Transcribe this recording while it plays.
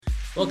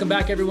Welcome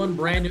back, everyone.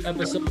 Brand new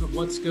episode of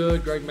What's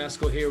Good. Greg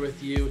Meskel here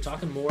with you,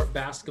 talking more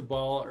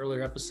basketball.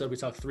 Earlier episode, we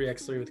talked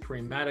 3x3 with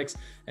Kareem Maddox,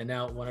 and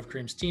now one of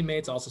Kareem's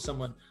teammates, also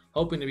someone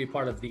hoping to be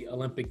part of the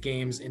Olympic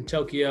Games in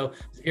Tokyo.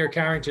 Zahir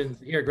Carrington,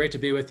 here, great to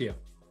be with you.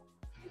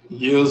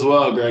 You as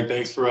well, Greg.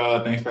 Thanks for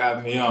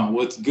having me on.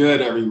 What's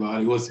good,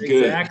 everybody? What's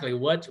good? Exactly.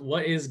 What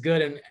is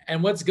good,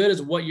 and what's good is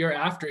what you're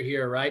after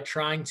here, right?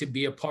 Trying to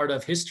be a part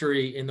of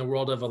history in the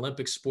world of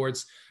Olympic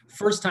sports.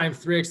 First time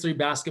 3x3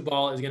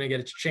 basketball is going to get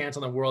a chance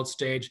on the world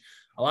stage.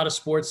 A lot of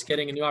sports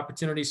getting a new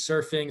opportunity: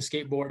 surfing,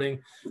 skateboarding.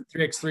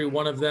 3x3,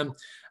 one of them.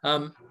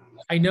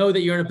 I know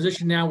that you're in a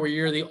position now where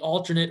you're the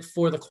alternate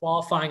for the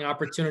qualifying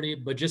opportunity,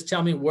 but just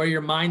tell me where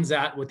your mind's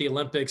at with the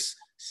Olympics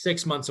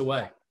 6 months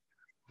away.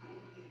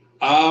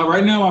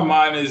 Right now, my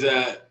mind is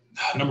at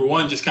number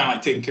one, just kind of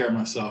like taking care of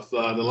myself. The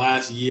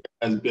last year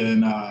has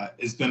been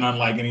it's been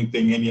unlike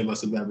anything any of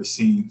us have ever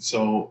seen.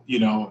 So,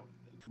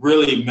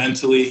 really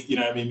mentally,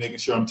 making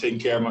sure I'm taking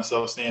care of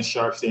myself, staying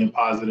sharp, staying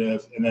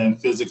positive, and then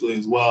physically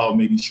as well,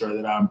 making sure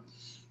that I'm,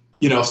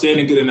 staying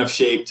in good enough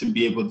shape to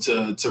be able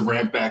to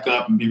ramp back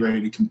up and be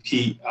ready to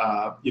compete,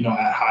 at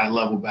high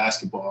level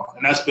basketball.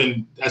 And that's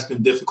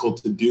been difficult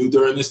to do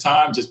during this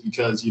time, just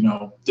because,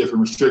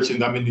 different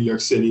restrictions. I'm in New York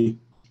City.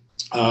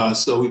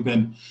 So we've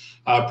been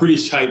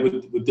pretty tight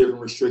with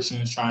different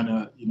restrictions, trying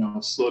to,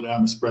 slow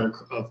down the spread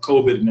of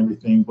COVID and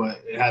everything,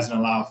 but it hasn't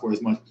allowed for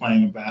as much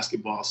playing in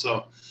basketball.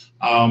 So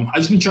I've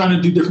just been trying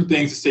to do different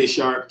things to stay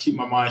sharp, keep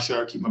my mind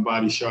sharp, keep my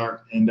body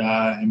sharp,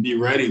 and be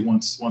ready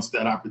once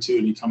that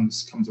opportunity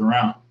comes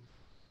around.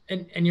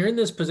 And you're in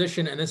this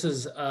position, and this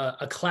is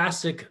a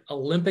classic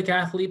Olympic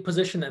athlete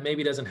position that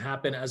maybe doesn't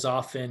happen as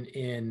often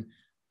in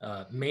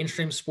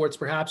mainstream sports,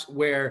 perhaps,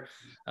 where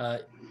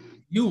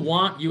you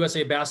want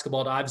USA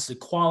Basketball to obviously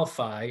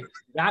qualify.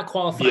 That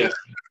qualifying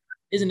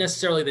isn't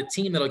necessarily the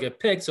team that'll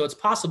get picked. So it's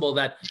possible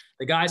that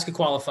the guys could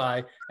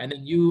qualify and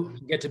then you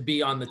get to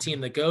be on the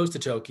team that goes to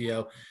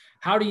Tokyo.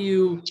 How do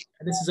you,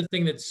 and this is a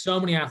thing that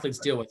so many athletes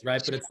deal with,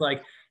 right? But it's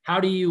like,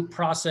 how do you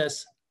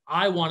process,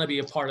 I want to be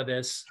a part of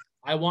this.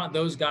 I want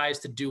those guys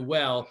to do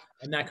well,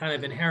 and that kind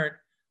of inherent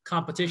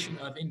competition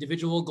of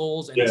individual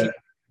goals and team.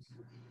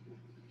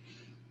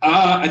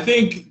 I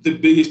think the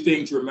biggest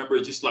thing to remember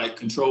is just like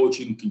control what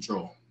you can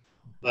control.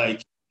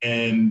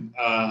 And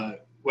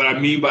what I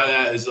mean by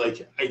that is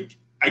like,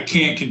 I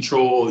can't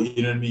control,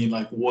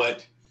 like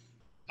what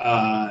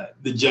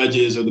the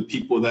judges or the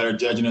people that are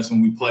judging us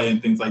when we play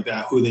and things like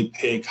that, who they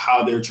pick,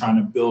 how they're trying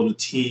to build a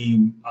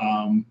team.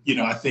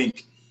 I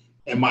think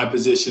in my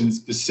position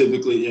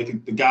specifically,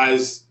 the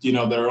guys,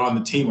 that are on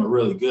the team are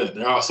really good.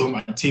 They're also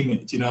my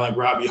teammates, like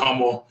Robbie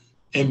Hummel,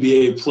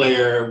 NBA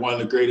player, one of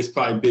the greatest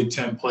probably Big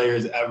Ten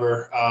players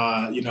ever,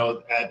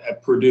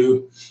 at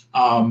Purdue.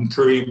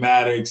 Kareem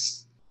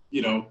Maddox,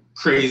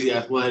 crazy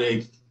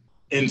athletic,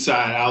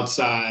 inside,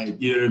 outside,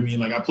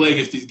 Like I play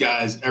against these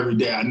guys every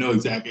day. I know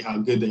exactly how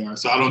good they are.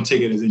 So I don't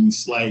take it as any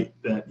slight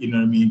that,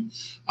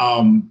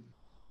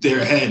 they're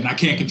ahead. And I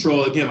can't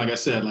control, again, like I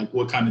said, like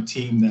what kind of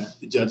team that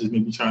the judges may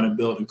be trying to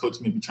build and coaches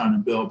may be trying to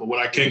build. But what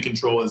I can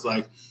control is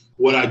like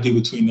what I do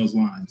between those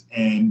lines.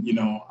 And,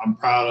 I'm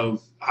proud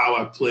of how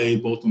I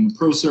played both on the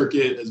pro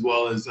circuit as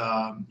well as,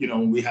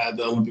 when we had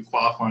the Olympic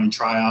qualifying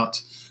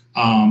tryouts.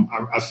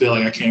 I feel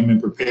like I came in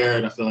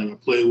prepared. I feel like I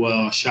played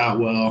well, shot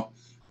well,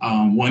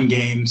 won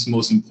games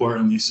most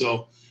importantly.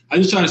 So I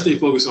just try to stay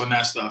focused on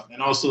that stuff.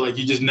 And also, like,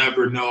 you just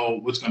never know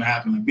what's going to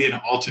happen. Like being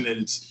an alternate,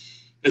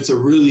 it's a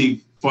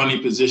really funny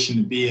position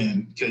to be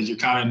in because you're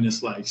kind of in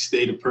this like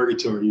state of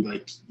purgatory.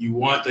 Like you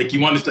want to,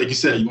 like you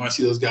said, you want to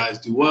see those guys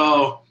do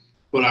well,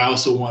 but I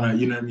also want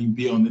to,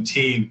 be on the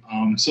team.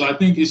 So I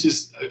think it's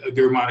just a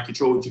good amount of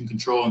control what you can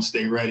control and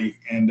stay ready.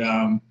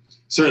 And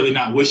certainly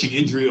not wishing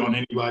injury on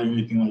anybody or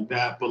anything like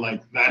that, but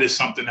like that is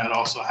something that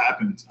also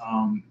happens.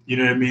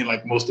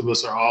 Like most of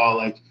us are all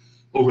like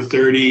over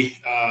 30.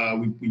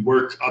 We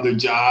work other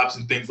jobs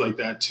and things like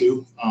that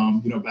too.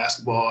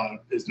 Basketball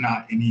is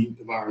not any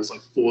of ours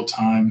like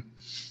full-time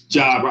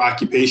job or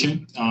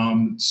occupation.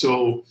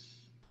 So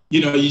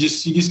you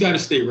just got to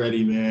stay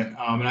ready, man.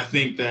 And I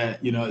think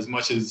that, as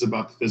much as it's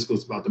about the physical,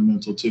 it's about the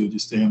mental too.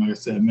 Just staying, like I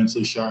said,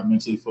 mentally sharp,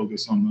 mentally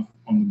focused on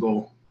the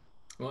goal.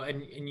 Well,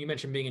 and you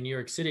mentioned being in New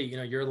York City,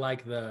 you're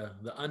like the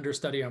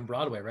understudy on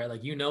Broadway, right?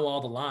 Like,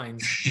 all the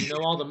lines,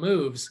 all the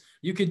moves,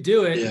 you could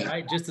do it,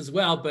 right, just as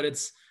well, but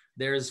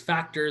there's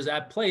factors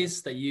at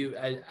place that you,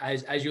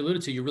 as you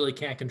alluded to, you really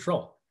can't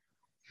control.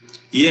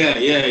 Yeah.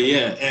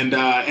 And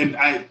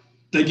I,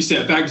 like you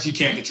said, factors you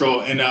can't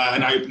control. And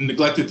I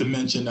neglected to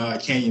mention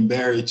Kenyon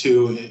Barry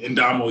too, and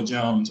Damo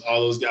Jones.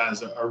 All those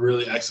guys are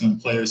really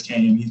excellent players.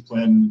 Kenyon, he's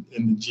playing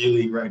in the G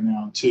League right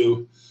now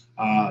too.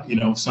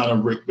 Son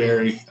of Rick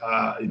Barry,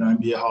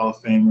 NBA Hall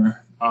of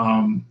Famer.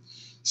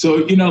 So,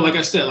 like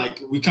I said, like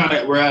we're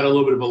at a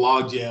little bit of a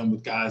logjam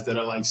with guys that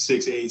are like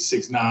 6'8",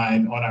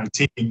 6'9" on our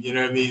team. You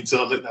know what I mean?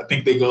 So I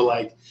think they go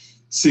like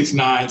 6'9",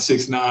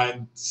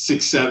 6'9",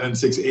 6'7",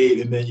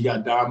 6'8", and then you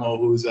got Damo,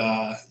 who's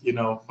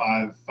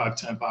 5'10",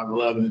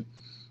 5'11".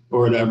 or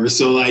whatever.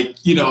 So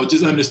like, you know,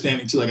 just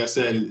understanding too, like I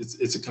said,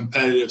 it's a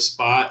competitive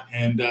spot,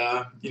 and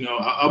you know,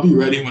 I'll be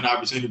ready when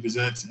opportunity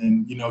presents,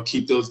 and you know,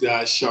 keep those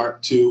guys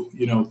sharp too,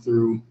 you know,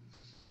 through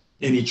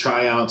any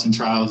tryouts and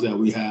trials that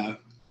we have.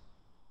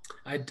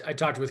 I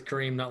talked with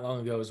Kareem not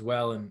long ago as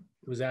well, and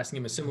was asking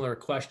him a similar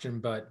question,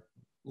 but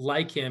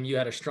like him, you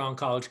had a strong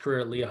college career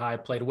at Lehigh,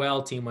 played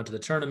well, team went to the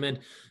tournament,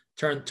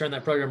 turned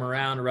that program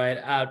around, right?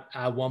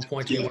 At one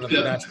point to be one of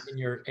the best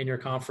in your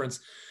conference.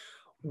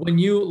 When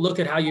you look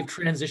at how you've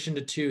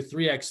transitioned to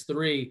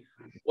 3x3,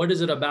 what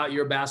is it about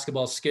your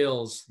basketball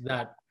skills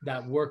that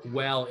work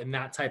well in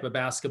that type of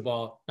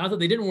basketball? Not that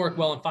they didn't work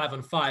well in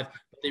 5-on-5, but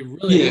they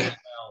really work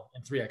well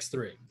in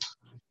 3x3.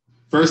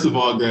 First of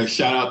all, Greg,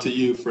 shout out to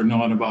you for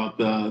knowing about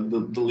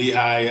the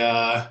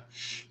Lehigh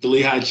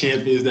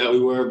champions that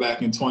we were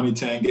back in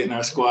 2010, getting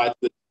our squad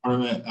to the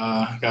tournament.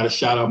 Got to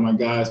shout out my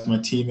guys, my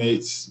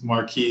teammates,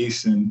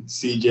 Marquise and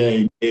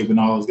CJ and Gabe and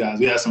all those guys.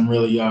 We had some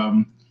really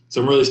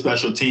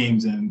special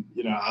teams, and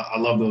you know, I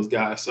love those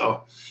guys.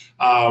 So,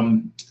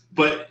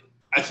 but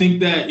I think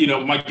that, you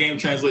know, my game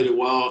translated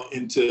well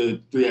into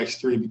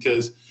 3x3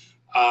 because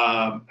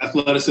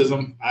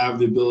athleticism. I have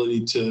the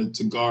ability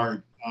to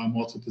guard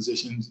multiple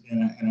positions,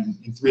 and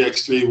in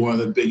 3x3, one of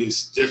the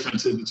biggest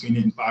differences between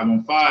it and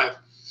 5-on-5,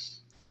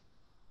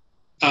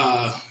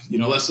 you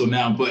know, less so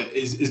now, but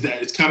is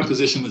that it's kind of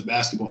positionless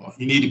basketball.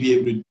 You need to be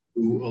able to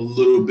do a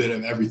little bit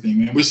of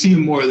everything, and we're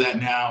seeing more of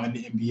that now in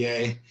the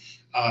NBA.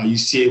 You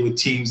see it with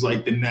teams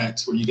like the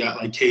Nets, where you got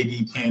like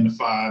KD playing the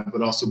 5,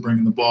 but also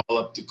bringing the ball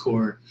up the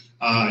court.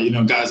 You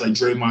know, guys like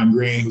Draymond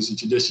Green, who's a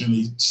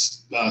traditionally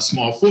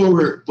small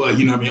forward, but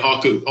you know, what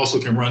I mean, also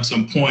can run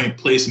some point,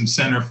 play some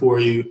center for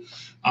you.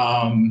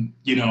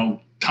 You know,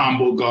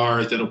 combo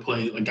guards that'll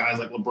play like guys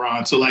like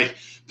LeBron. So like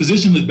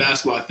positionless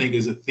basketball, I think,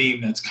 is a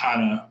theme that's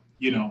kind of,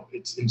 you know,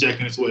 it's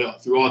injecting its way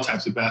through all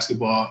types of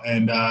basketball.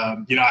 And,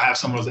 you know, I have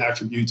some of those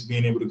attributes,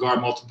 being able to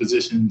guard multiple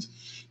positions,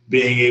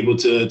 being able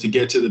to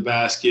get to the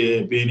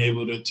basket, being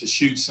able to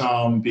shoot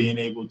some, being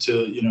able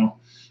to, you know,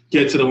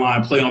 get to the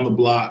line, play on the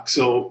block.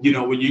 So, you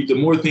know, the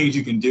more things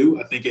you can do,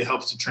 I think it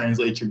helps to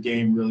translate your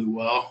game really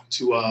well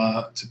to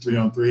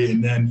 3-on-3.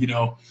 And then, you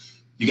know,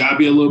 you got to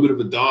be a little bit of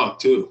a dog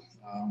too.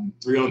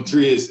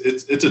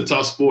 3-on-3 it's a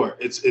tough sport.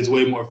 It's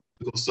way more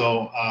physical.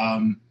 So,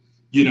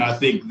 you know, I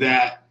think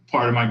that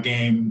part of my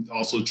game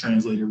also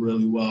translated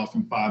really well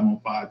from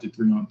 5-on-5 to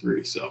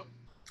 3-on-3. So,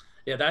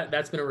 yeah,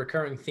 that's been a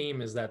recurring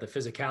theme, is that the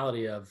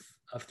physicality of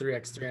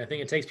 3x3. I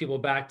think it takes people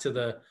back to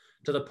the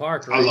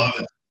park, right? I love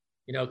it.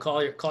 You know,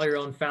 call your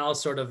own foul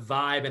sort of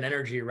vibe and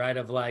energy, right?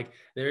 Of like,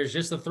 there's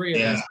just the three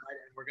of us, right?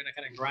 And we're gonna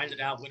kind of grind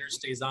it out. Winner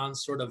stays on.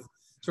 Sort of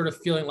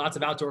feeling lots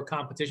of outdoor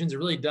competitions. It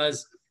really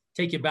does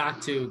take you back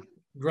to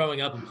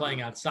growing up and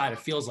playing outside. It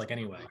feels like,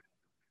 anyway.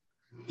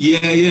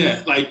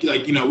 Yeah. Like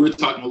you know, we were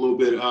talking a little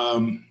bit,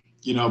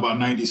 you know, about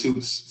 90s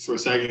hoops for a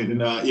second,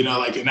 and you know,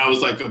 like, and that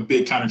was like a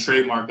big kind of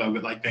trademark of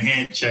it, like the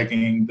hand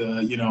checking,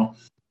 the, you know,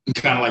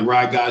 kind of like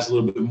ride guys a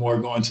little bit more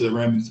going to the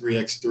rim in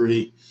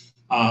 3x3.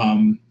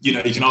 You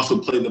know, you can also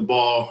play the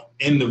ball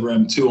in the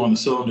rim too on the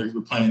cylinder.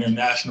 You're playing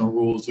international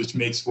rules, which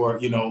makes for,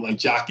 you know, like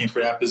jockeying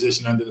for that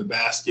position under the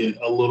basket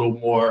a little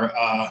more,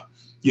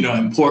 you know,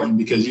 important,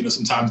 because, you know,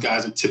 sometimes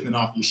guys are tipping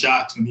off your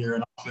shots when you're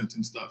in offense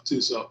and stuff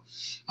too. So,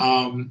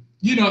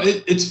 you know,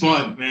 it's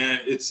fun,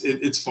 man.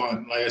 It's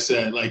fun. Like I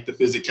said, like the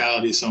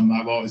physicality is something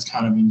I've always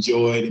kind of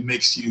enjoyed. It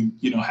makes you,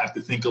 you know, have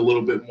to think a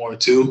little bit more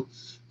too.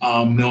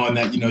 Knowing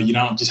that, you know, you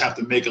don't just have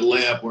to make a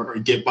layup or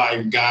get by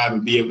your guy,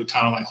 but be able to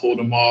kind of like hold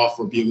him off,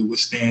 or be able to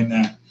withstand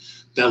that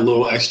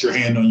little extra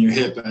hand on your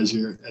hip as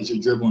you're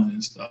dribbling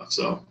and stuff.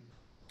 So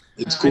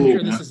it's cool.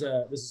 I'm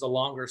sure this is a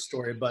longer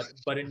story,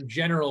 but in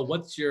general,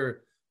 what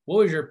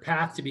was your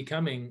path to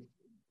becoming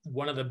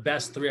one of the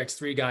best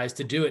 3x3 guys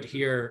to do it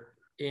here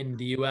in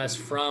the U.S.,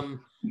 from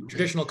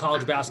traditional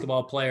college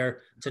basketball player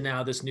to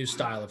now this new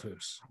style of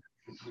hoops?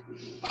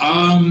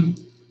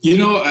 You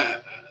know,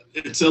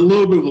 it's a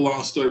little bit of a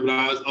long story, but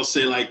I'll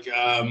say, like,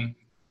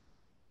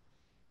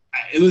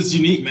 it was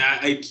unique, man.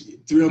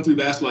 3-on-3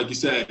 basketball, like you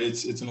said,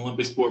 it's an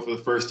Olympic sport for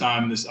the first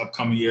time this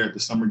upcoming year at the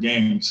Summer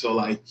Games. So,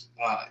 like,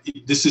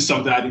 this is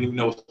something I didn't even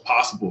know was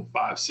possible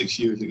 5-6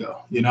 years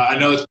ago. You know, I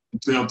know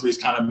 3-on-3 has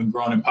kind of been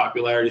growing in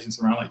popularity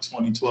since around like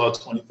 2012,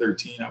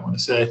 2013, I want to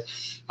say.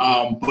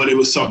 But it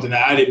was something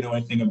that I didn't know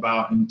anything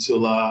about until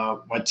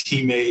my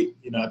teammate,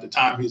 you know, at the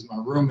time he was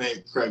my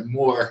roommate, Craig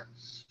Moore.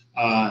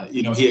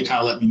 You know, he had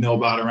kind of let me know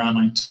about it around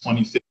like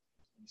 2015,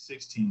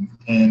 2016.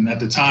 And at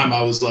the time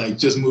I was like,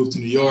 just moved to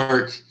New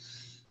York.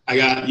 I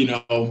got, you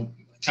know,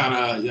 kind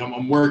of, you know,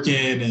 I'm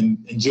working and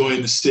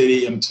enjoying the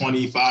city. I'm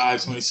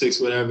 25, 26,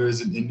 whatever,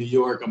 in New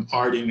York. I'm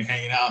partying and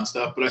hanging out and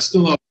stuff, but I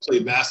still love to play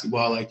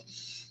basketball. Like,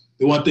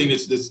 the one thing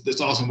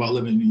that's awesome about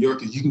living in New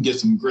York is you can get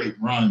some great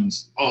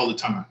runs all the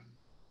time.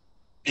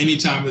 Any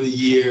time of the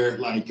year,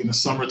 like in the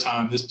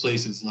summertime, this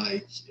place is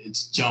like,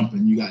 it's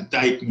jumping. You got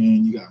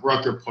Dyckman, you got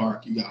Rucker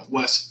Park, you got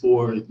West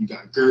Ford, you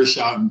got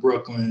Gershot in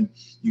Brooklyn,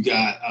 you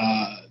got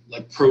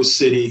like Pro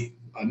City,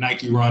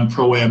 Nike Run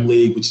Pro-Am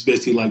League, which is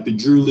basically like the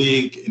Drew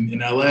League in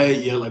LA.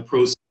 Yeah, like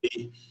Pro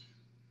City,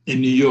 in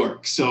New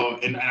York. So,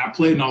 and I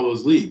played in all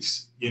those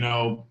leagues,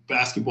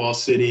 Basketball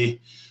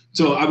City.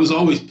 So I was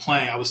always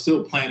playing. I was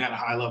still playing at a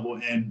high level.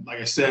 And like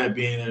I said,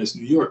 being that it's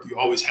New York, you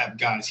always have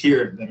guys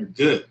here that are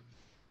good.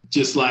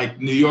 Just like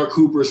New York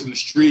Hoopers from the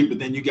street, but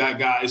then you got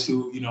guys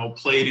who,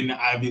 played in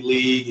the Ivy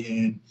League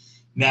and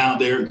now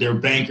they're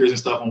bankers and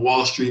stuff on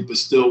Wall Street, but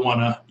still want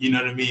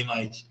to,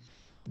 like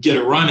get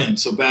a run in.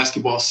 So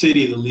Basketball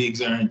City, the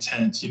leagues are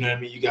intense.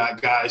 You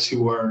got guys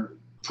who are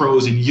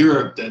pros in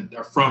Europe that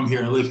are from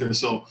here and live here.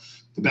 So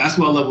the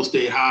basketball level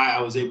stayed high.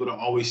 I was able to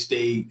always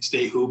stay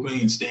hooping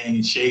and staying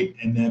in shape.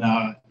 And then,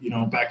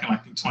 back in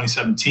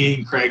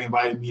 2017, Craig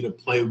invited me to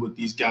play with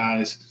these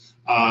guys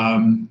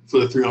for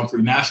the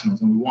 3-on-3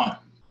 nationals, and we won.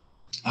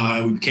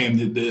 We became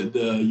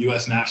the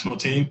U.S. national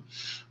team,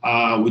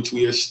 which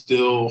we are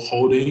still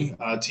holding,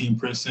 Team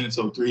Princeton.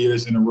 So 3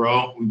 years in a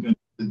row, we've been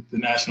the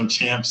national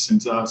champs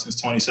since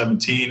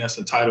 2017. That's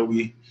the title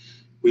we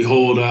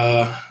hold.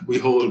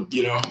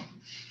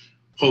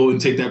 Hold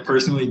and take that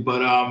personally.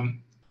 But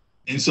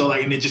and so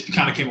and it just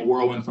kind of came a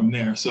whirlwind from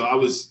there. So I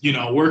was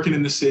working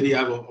in the city. I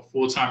have a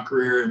full-time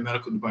career in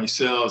medical device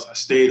sales. I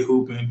stayed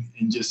hooping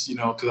and just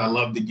because I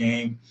loved the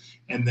game.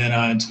 And then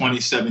in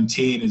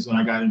 2017 is when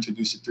I got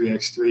introduced to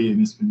 3x3,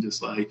 and it's been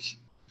just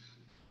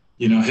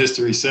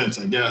history since,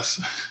 I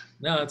guess.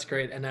 No, that's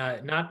great. And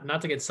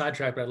not to get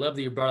sidetracked, but I love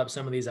that you brought up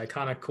some of these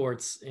iconic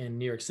courts in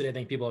New York City. I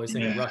think people always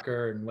think of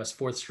Rucker and West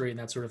 4th Street and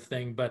that sort of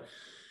thing. But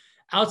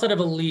outside of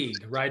a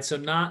league, right? So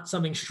not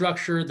something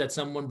structured that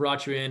someone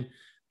brought you in.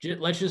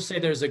 Let's just say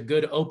there's a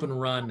good open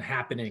run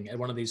happening at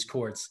one of these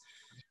courts.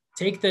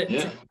 Take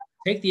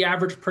the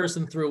average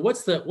person through.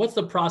 What's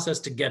the process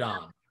to get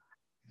on?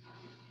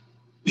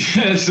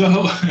 Yeah,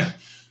 so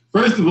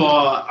first of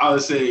all, I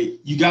would say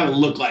you got to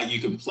look like you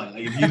can play.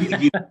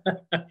 If you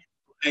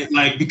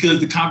because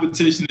the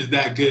competition is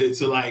that good.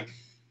 So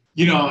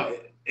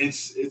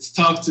it's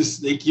tough to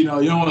you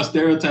don't want to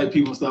stereotype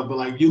people and stuff,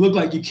 but if you look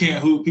like you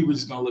can't hoop, people are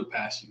just gonna look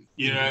past you.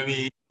 You know what I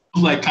mean?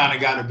 Kind of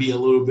got to be a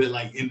little bit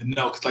in the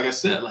know, because like I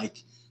said,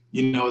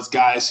 it's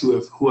guys who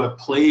have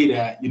played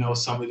at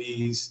some of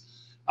these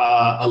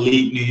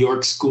elite New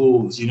York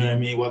schools, you know what I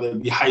mean? Whether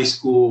it be high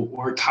school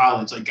or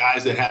college,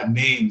 guys that have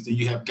names. Then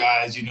you have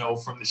guys,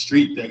 from the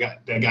street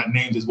that got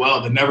names as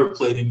well that never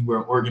played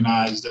anywhere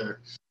organized or.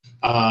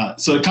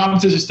 So the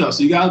competition stuff.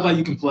 So you gotta look like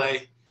you can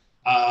play.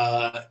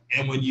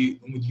 And when you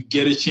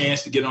get a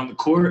chance to get on the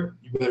court,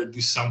 you better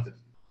do something.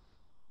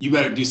 You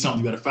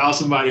better foul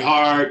somebody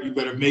hard. You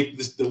better make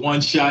the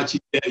one shot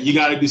you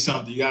got to do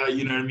something. You got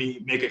to,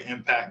 make an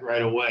impact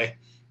right away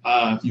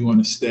if you want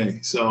to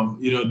stay. So,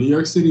 New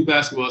York City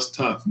basketball is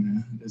tough,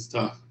 man. It's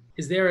tough.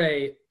 Is there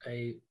a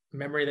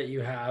memory that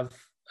you have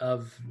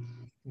of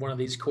one of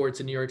these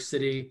courts in New York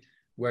City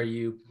where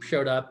you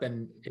showed up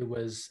and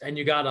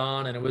you got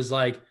on and it was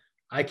like,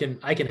 I can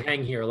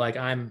hang here.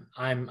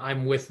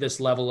 I'm with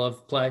this level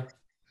of play.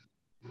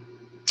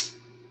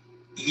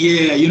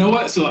 Yeah, you know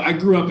what? So I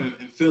grew up in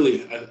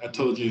Philly. I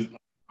told you.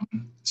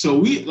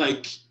 So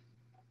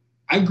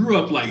I grew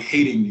up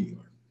hating New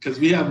York because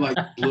we have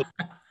little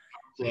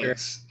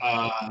complex.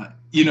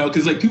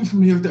 Because people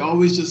from New York, they're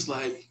always just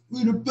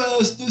we're the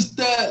best, this,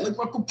 that,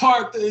 Rucker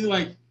Park. They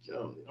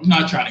yo, I'm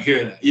not trying to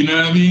hear that. You know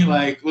what I mean?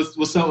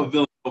 What's up with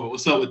Villanova?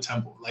 What's up with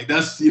Temple?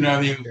 That's that's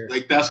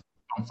where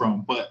I'm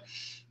from. But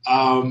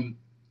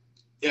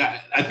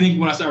yeah, I think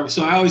when I started,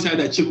 so I always had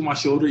that chip on my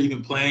shoulder,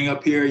 even playing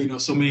up here.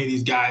 So many of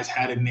these guys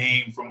had a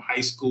name from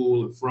high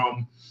school or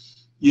from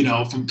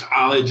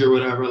college or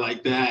whatever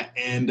like that.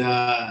 And,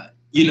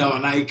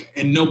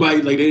 and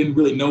nobody, they didn't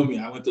really know me.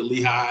 I went to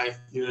Lehigh,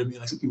 you know what I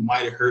mean? Some people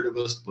might have heard of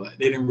us, but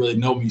they didn't really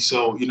know me.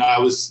 So, I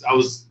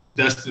was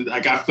destined,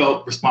 I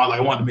felt responsible.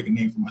 I wanted to make a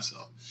name for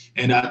myself.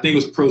 And I think it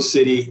was Pro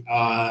City,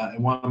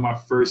 and one of my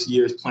first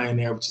years playing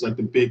there, which is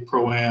the big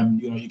pro-am.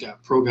 You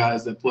got pro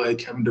guys that play.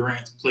 Kevin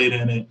Durant played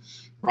in it.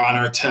 Ron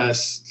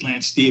Artest,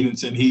 Lance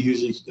Stevenson, he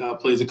usually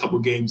plays a couple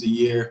games a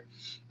year.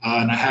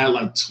 And I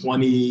had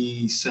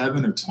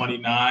 27 or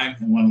 29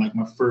 in one of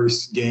my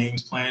first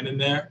games playing in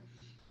there.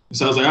 And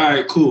so I was all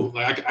right, cool.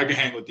 I can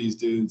hang with these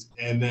dudes.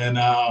 And then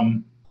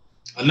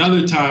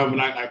another time when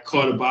I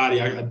caught a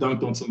body, I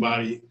dunked on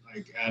somebody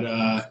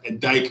at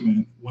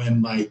Dykeman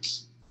when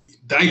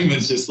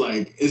Dykeman's just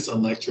it's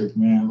electric,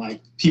 man.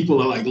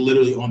 People are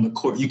literally on the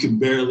court. You can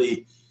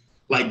barely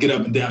get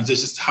up and down. It's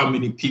just how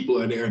many people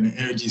are there and the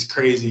energy is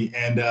crazy.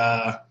 And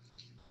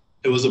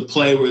it was a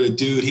play where the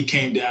dude, he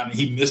came down and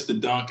he missed the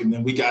dunk and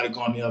then we got it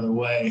going the other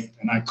way.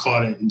 And I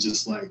caught it and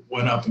just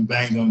went up and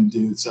banged on the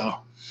dude. So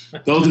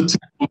those are two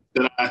moments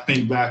that I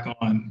think back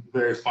on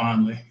very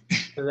fondly.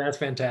 That's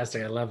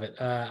fantastic. I love it.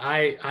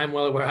 I'm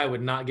well aware I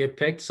would not get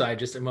picked. So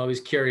I'm always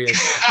curious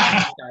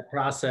what that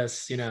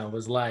process,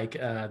 was like.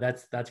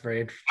 That's very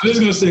interesting. I'm just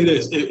going to say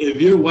this.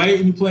 If you're white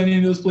and you play in any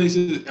of those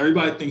places,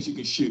 everybody thinks you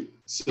can shoot.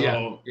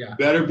 So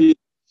better be.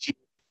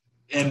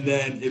 And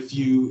then if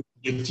you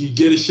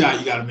get a shot,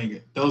 you got to make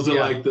it. Those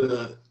are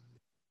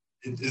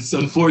it's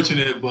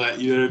unfortunate, but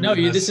you know what I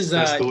mean? No,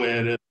 that's the way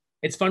it is.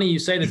 It's funny you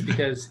say this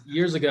because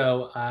years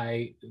ago,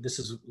 this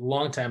is a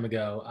long time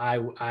ago,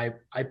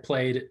 I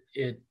played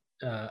at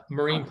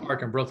Marine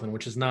Park in Brooklyn,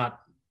 which is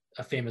not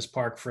a famous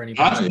park for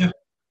anybody.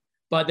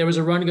 But there was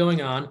a run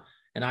going on,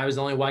 and I was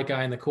the only white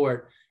guy in the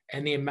court.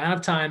 And the amount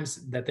of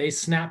times that they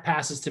snap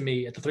passes to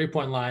me at the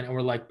three-point line and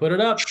were like, put it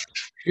up,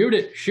 shoot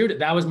it.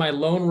 That was my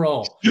lone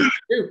role.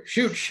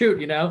 Shoot,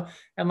 you know?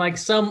 And like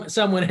some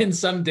went in,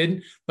 some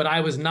didn't, but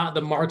I was not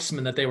the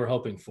marksman that they were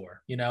hoping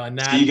for, you know? And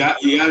that you got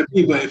to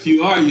be, but if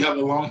you are, you have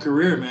a long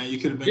career, man. You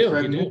could have been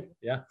Craig Moore.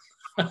 Yeah.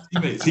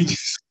 Teammates. He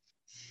just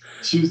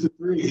shoots the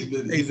threes.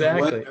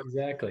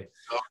 Exactly.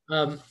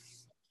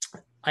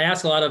 I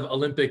ask a lot of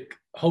Olympic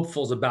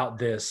hopefuls about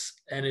this,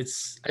 and I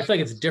feel like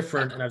it's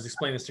different. And I was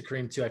explaining this to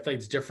Kareem too. I feel like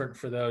it's different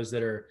for those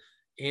that are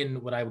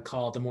in what I would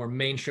call the more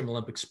mainstream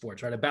Olympic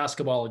sports, right? A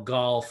basketball, a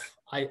golf,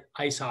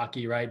 ice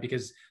hockey, right?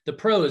 Because the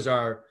pros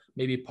are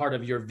maybe part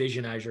of your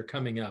vision as you're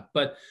coming up.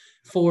 But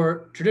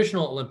for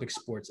traditional Olympic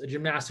sports, a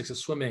gymnastics, a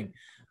swimming,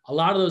 a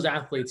lot of those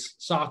athletes,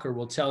 soccer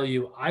will tell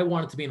you, I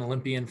wanted to be an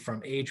Olympian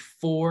from age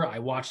 4. I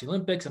watched the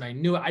Olympics and I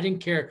knew it. I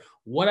didn't care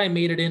what I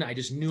made it in. I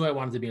just knew I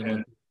wanted to be an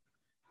Olympian.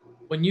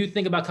 When you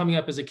think about coming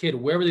up as a kid,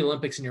 where were the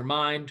Olympics in your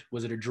mind?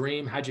 Was it a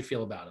dream? How'd you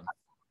feel about them?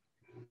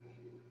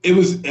 It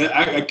was,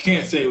 I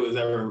can't say it was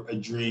ever a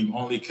dream,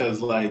 only because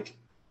like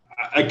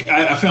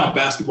I found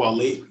basketball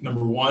late,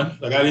 number one.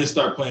 Like I didn't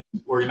start playing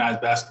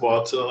organized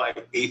basketball till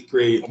like 8th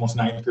grade, almost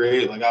 9th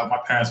grade. Like my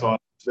parents were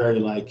very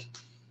like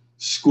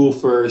school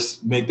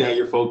first, make that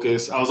your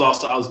focus. I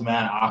was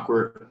mad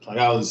awkward. Like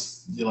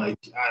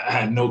I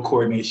had no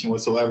coordination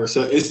whatsoever.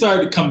 So it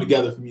started to come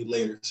together for me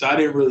later. So I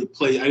didn't really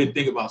I didn't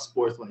think about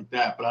sports like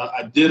that, but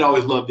I did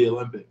always love the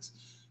Olympics.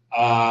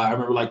 I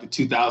remember like the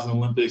 2000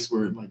 Olympics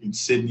were like in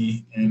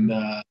Sydney, and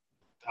the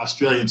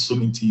Australian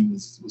swimming team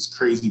was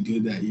crazy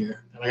good that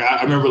year. Like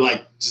I remember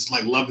like just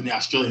like loving the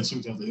Australian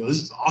swimming team. I was like, oh,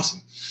 this is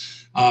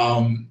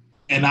awesome.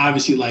 And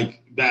obviously like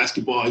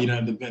basketball, you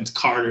know, the Vince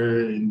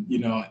Carter and, you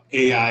know,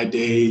 AI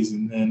days.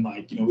 And then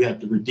like, you know, we had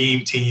the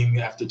Redeem team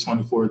after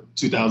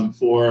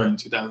 2004 and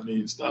 2008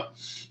 and stuff.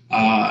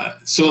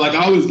 So like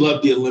I always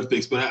loved the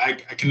Olympics, but I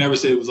can never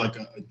say it was like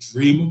a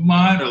dream of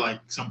mine or like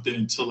something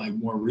until like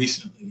more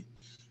recently.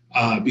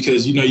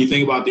 Because, you know, you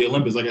think about the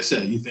Olympics, like I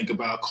said, you think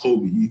about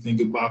Kobe, you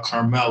think about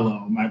Carmelo,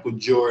 Michael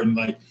Jordan,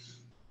 like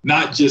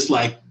not just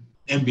like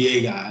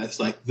NBA guys,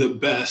 like the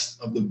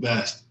best of the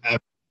best ever.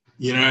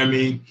 You know what I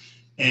mean?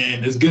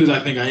 And as good as I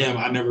think I am,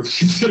 I never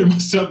consider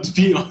myself to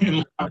be on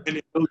any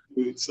of those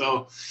dudes.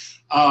 So,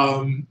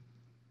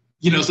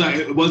 you know, so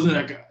it wasn't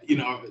like, you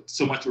know,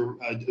 so much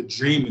a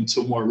dream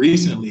until more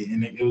recently.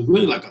 And it was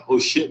really like a oh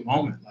shit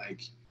moment.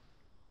 Like,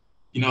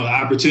 you know, the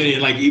opportunity,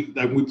 and like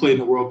we played in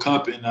the World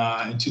Cup in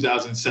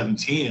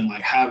 2017, and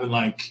like having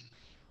like,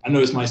 I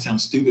know this might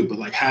sound stupid, but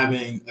like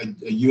having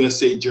a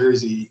USA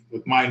jersey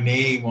with my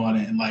name on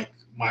it and like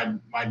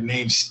my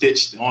name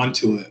stitched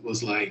onto it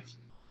was like,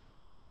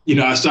 you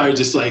know, I started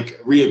just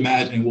like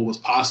reimagining what was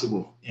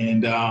possible.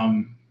 And,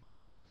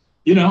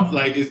 you know,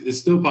 like it's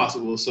still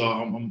possible. So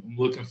I'm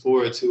looking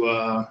forward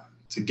to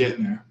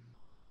getting there.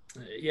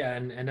 Yeah.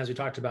 And as we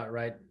talked about,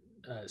 right,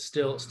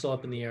 still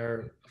up in the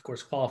air, of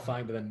course,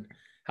 qualifying, but then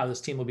how this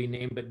team will be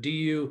named. But do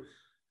you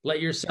let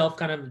yourself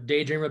kind of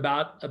daydream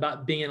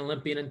about being an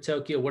Olympian in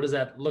Tokyo? What does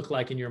that look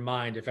like in your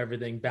mind if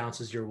everything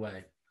bounces your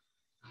way?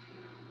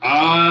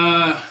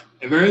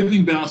 If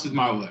everything bounces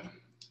my way,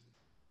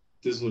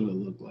 this is what it'll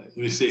look like. Let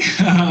me see.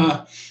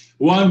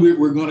 One,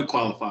 we're going to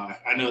qualify.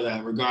 I know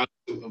that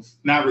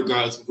not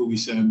regardless of who we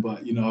send,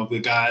 but, you know, of the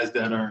guys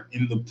that are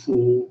in the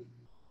pool,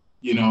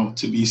 you know,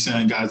 to be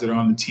sent, guys that are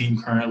on the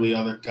team currently,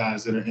 other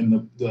guys that are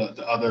in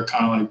the other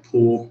kind of like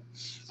pool,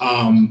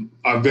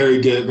 are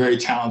very good, very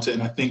talented.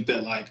 And I think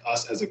that like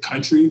us as a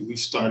country, we've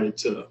started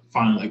to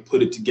finally like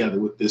put it together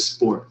with this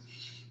sport.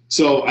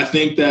 So I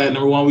think that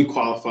number one, we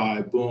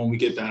qualify, boom, we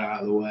get that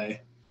out of the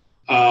way.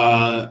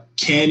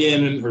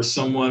 Canyon or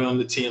someone on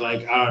the team,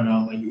 like, I don't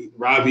know, like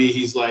Robbie,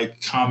 he's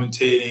like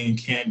commentating and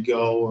can't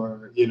go,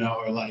 or, you know,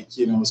 or like,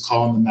 you know, is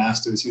calling the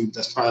Masters.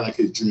 That's probably like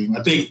his dream.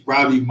 I think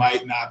Robbie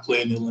might not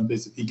play in the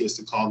Olympics if he gets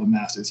to call the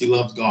Masters. He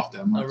loves golf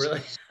that much. Oh,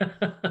 really?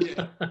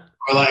 Yeah.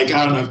 Or like,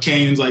 I don't know, if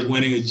Canyon's like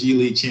winning a G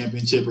League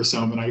championship or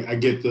something, I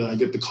get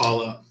the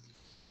call up.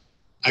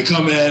 I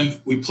come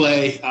in, we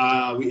play,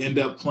 we end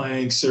up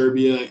playing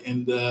Serbia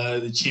in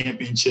the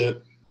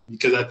championship,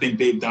 because I think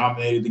they've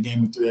dominated the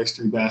game of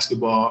 3x3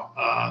 basketball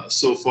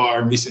so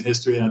far in recent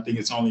history, and I think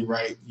it's only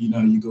right, you know,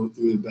 you go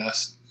through the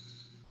best.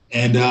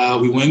 And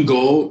we win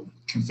gold,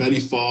 confetti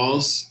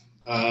falls.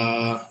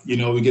 You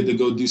know, we get to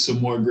go do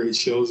some more great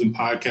shows and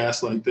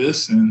podcasts like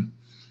this, and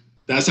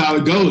that's how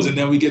it goes. And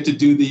then we get to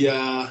do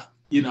the,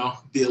 you know,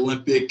 the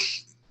Olympic,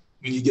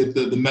 when you get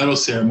the medal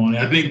ceremony.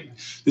 I think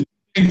the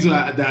things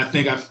that I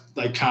think I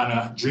like kind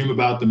of dream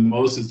about the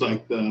most is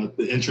like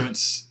the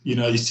entrance. You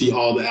know, you see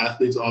all the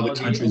athletes, all the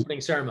countries.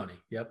 Opening ceremony.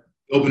 Yep.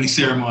 Opening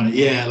ceremony.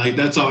 Yeah, like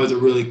that's always a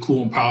really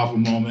cool and powerful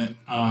moment.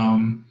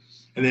 And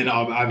then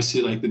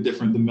obviously like the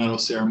medal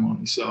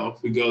ceremony. So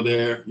if we go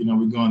there, you know,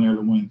 we're going there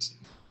to win.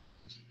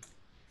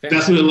 Fantastic.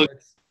 That's what it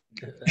looks.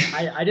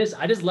 I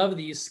just love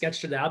that you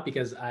sketched it out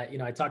because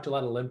I talked to a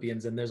lot of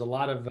Olympians and there's a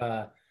lot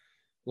of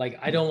like,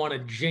 I don't want to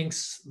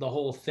jinx the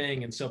whole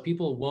thing. And so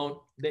people won't,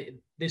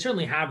 they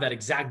certainly have that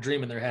exact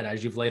dream in their head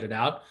as you've laid it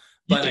out.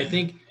 But I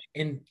think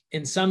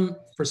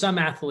for some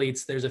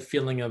athletes, there's a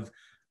feeling of,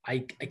 I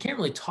can't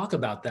really talk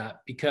about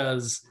that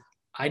because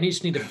I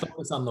just need to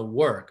focus on the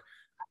work.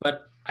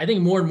 But I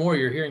think more and more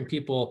you're hearing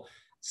people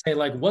say,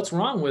 like, what's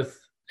wrong with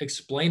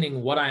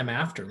explaining what I'm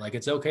after? Like,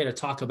 it's okay to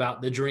talk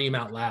about the dream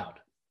out loud.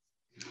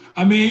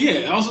 I mean,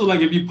 yeah. Also,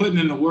 like if you're putting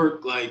in the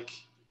work, like,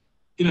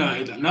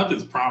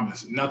 nothing's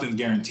promised, nothing's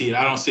guaranteed.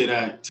 I don't say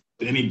that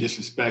to any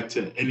disrespect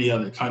to any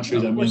other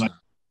countries. No, I mean, like,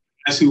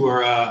 guys who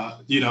are,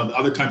 the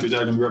other countries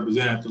that are going to be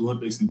represented at the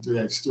Olympics in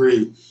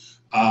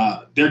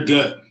 3x3, they're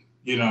good.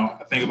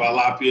 I think about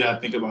Latvia, I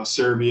think about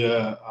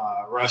Serbia,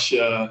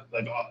 Russia,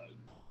 like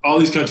all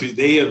these countries,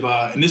 they have,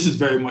 and this is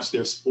very much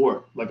their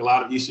sport. Like a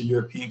lot of Eastern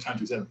European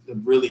countries have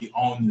really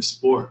owned this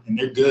sport, and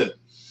they're good.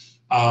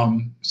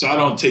 So I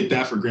don't take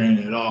that for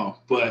granted at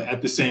all. But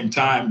at the same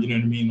time, you know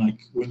what I mean? Like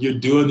when you're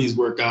doing these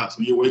workouts,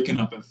 when you're waking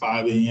up at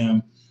 5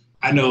 a.m.,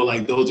 I know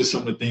like those are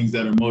some of the things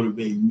that are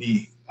motivating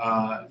me,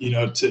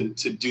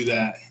 to do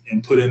that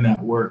and put in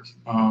that work.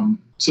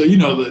 So,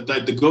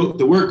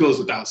 the work goes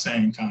without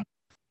saying, kind of.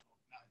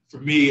 For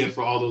me and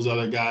for all those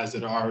other guys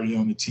that are already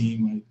on the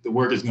team, like the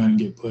work is going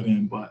to get put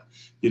in, but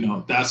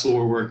that's what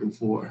we're working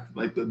for,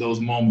 like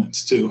those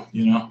moments too.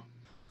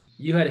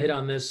 You had hit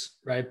on this,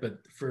 right? But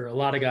for a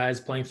lot of guys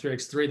playing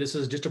 3x3, this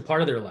is just a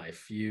part of their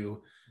life.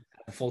 You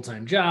have a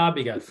full-time job,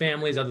 you got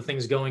families, other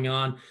things going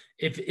on.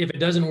 If it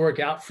doesn't work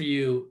out for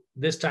you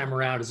this time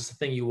around, is this a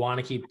thing you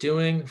want to keep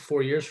doing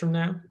 4 years from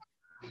now?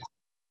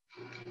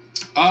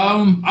 I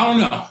don't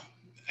know.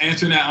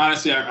 Answering that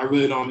honestly, I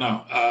really don't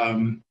know.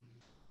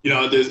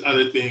 There's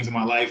other things in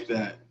my life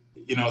that,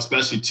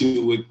 especially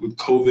too with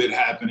COVID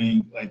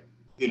happening, like,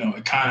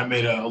 it kind of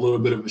made a little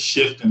bit of a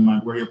shift in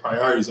like where your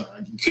priorities are.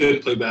 Like you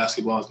couldn't play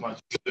basketball as much,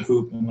 you couldn't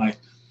hoop, and like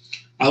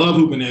I love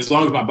hooping. As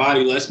long as my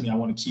body lets me, I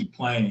want to keep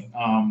playing.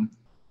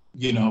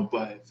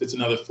 But if it's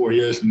another 4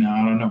 years from now,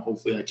 I don't know.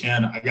 Hopefully I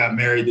can. I got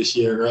married this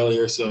year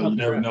earlier, so you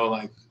never know.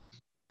 Like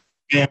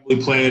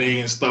family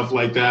planning and stuff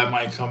like that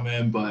might come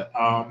in, but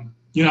I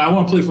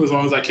want to play for as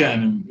long as I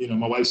can, and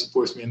my wife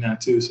supports me in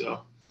that too.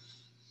 So.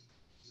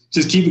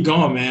 Just keep it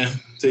going, man.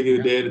 Take it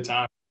a day at a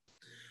time.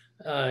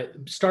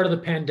 Start of the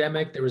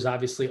pandemic, there was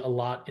obviously a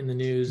lot in the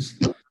news,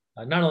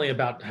 not only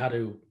about how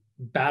to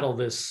battle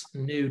this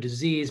new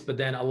disease, but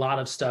then a lot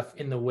of stuff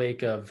in the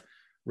wake of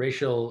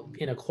racial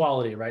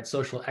inequality, right?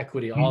 Social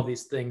equity, all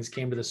these things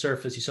came to the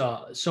surface. You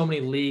saw so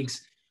many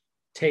leagues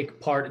take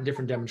part in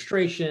different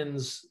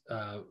demonstrations,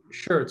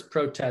 shirts,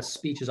 protests,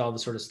 speeches, all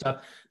this sort of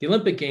stuff. The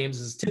Olympic Games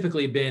has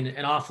typically been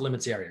an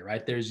off-limits area,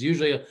 right? There's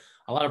usually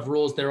a lot of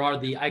rules. There are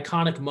the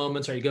iconic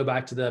moments, or you go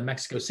back to the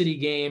Mexico City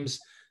Games,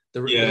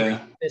 the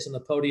race on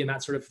the podium,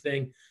 that sort of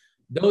thing.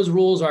 Those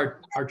rules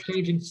are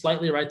changing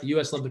slightly, right? The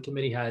U.S. Olympic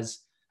Committee has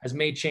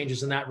made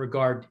changes in that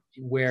regard,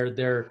 where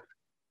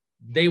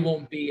they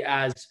won't be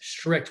as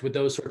strict with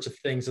those sorts of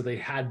things that they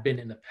had been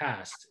in the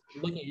past.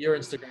 Looking at your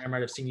Instagram,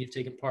 I've seen you've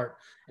taken part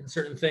in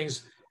certain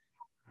things.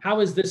 How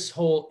is this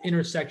whole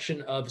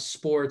intersection of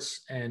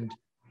sports and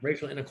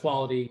racial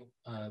inequality,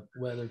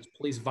 whether it's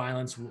police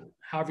violence,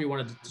 however you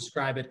want to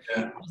describe it,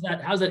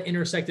 how's that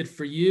intersected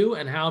for you,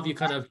 and how have you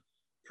kind of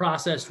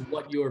processed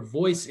what your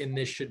voice in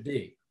this should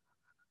be?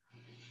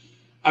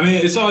 I mean,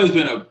 it's always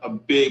been a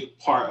big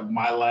part of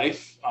my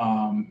life.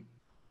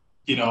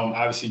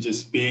 Obviously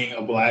just being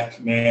a Black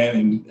man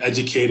and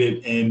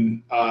educated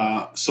in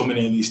so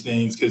many of these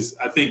things, because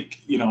I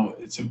think,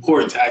 it's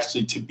important to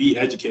actually to be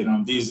educated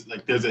on these.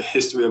 Like there's a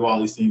history of all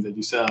these things that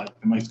you said, like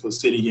the Mexico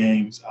City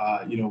Games,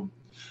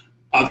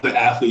 other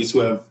athletes who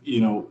have,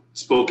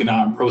 spoken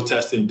out and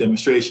protested in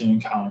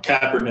demonstration, Colin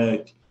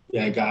Kaepernick,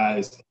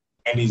 guys,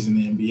 Andy's in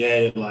the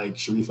NBA, like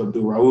Sharif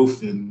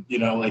Abdul-Rauf, and,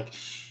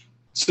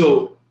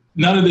 so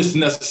none of this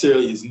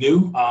necessarily is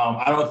new.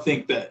 I don't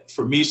think that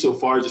for me so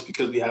far, just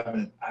because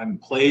I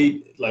haven't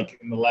played like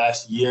in the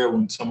last year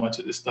when so much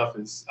of this stuff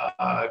has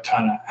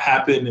kind of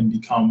happened and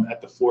become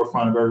at the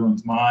forefront of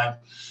everyone's mind,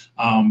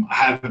 I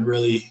haven't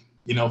really,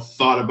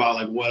 thought about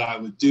like what I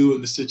would do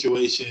in the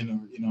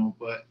situation, or,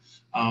 but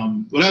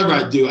whatever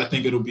I do, I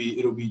think it'll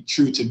be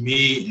true to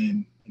me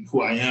and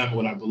who I am,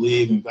 what I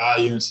believe and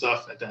value and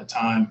stuff at that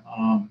time.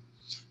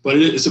 But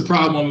it's a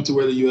proud moment to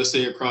wear the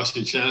USA across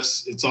your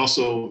chest. It's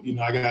also,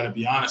 I gotta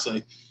be honest,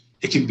 like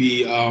it can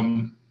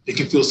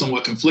feel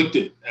somewhat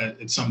conflicted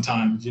at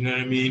sometimes, you know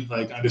what I mean?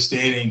 Like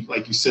understanding,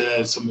 like you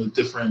said, some of the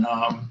different,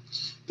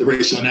 the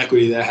racial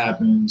inequity that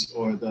happens,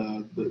 or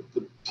the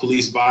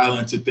police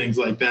violence and things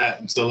like that.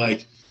 And so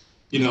like,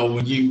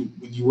 when you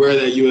wear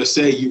that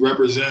USA, you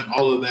represent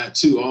all of that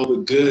too, all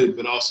the good,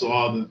 but also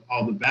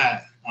all the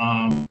bad.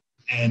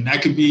 And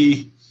that could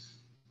be,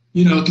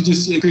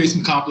 it creates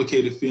some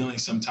complicated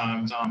feelings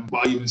sometimes,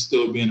 while even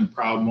still being a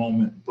proud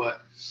moment.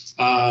 But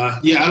I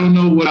don't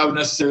know what I would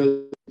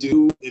necessarily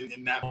do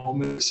in that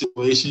moment or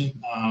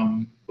situation.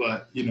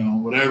 But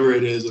whatever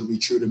it is, it'll be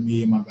true to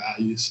me and my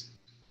values.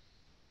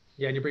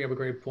 Yeah, and you bring up a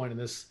great point, and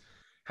this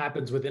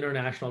happens with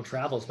international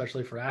travel,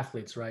 especially for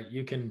athletes, right?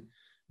 You can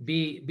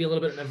be a little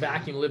bit in a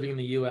vacuum living in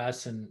the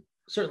U.S., and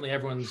certainly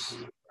everyone's,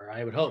 or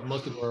I would hope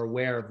most people are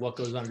aware of what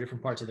goes on in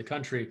different parts of the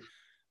country,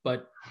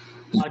 but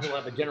a lot of people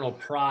have a general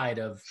pride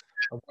of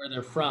where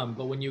they're from.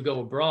 But when you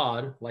go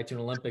abroad, like to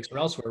an Olympics or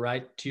elsewhere,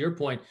 right? To your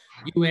point,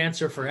 you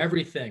answer for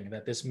everything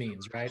that this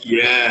means, right?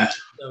 Yeah.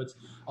 So it's,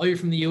 oh, you're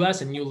from the U.S.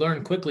 and you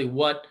learn quickly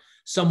what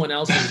someone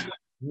else's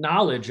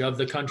knowledge of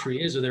the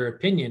country is or their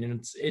opinion,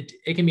 and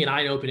it can be an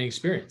eye-opening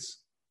experience.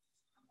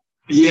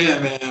 Yeah,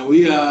 man.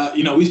 We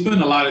we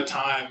spend a lot of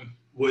time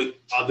with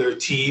other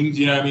teams.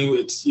 You know what I mean?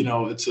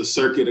 It's a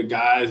circuit of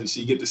guys, and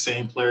so you get the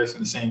same players from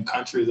the same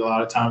countries a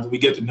lot of times. We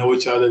get to know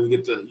each other. We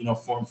get to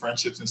form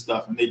friendships and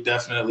stuff. And they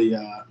definitely,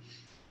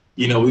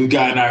 we've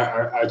gotten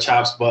our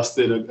chops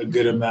busted a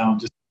good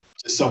amount.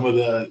 Just some of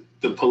the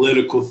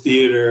political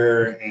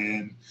theater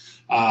and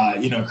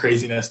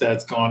craziness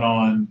that's gone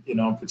on,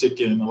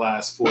 particularly in the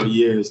last 40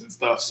 years and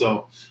stuff.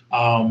 So,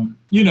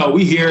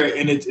 we hear it,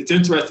 and it's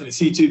interesting to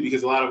see too,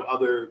 because a lot of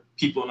other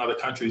people in other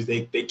countries,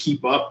 they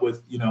keep up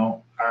with,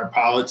 our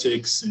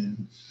politics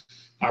and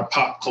our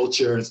pop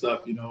culture and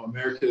stuff.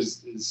 America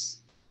is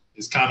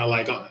kind of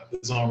like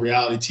it's on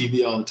reality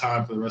TV all the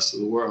time for the rest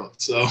of the world.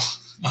 So,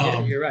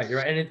 yeah, you're right.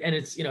 And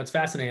it's, it's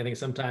fascinating, I think,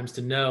 sometimes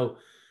to know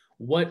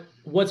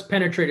what's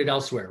penetrated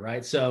elsewhere,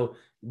 right? So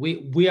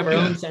we have our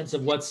own sense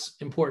of what's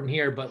important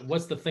here, but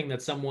what's the thing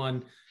that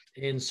someone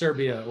in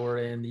Serbia or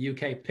in the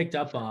UK picked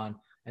up on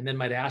and then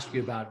might ask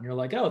you about, and you're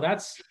like, oh,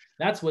 that's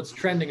what's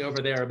trending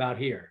over there about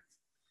here.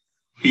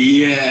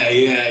 Yeah.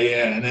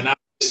 And then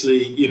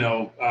obviously,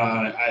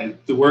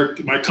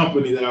 my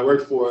company that I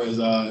work for is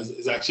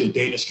actually a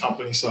Danish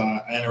company, so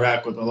I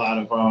interact with a lot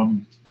of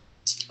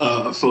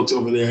folks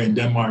over there in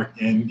Denmark.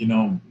 And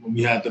when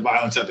we had the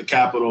violence at the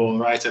Capitol,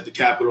 riots at the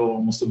Capitol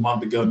almost a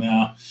month ago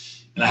now,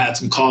 and I had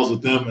some calls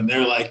with them, and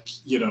they're like,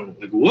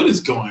 what is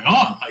going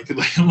on?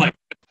 I'm like,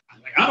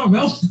 I don't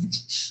know.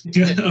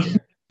 They're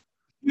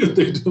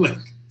like,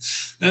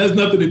 that has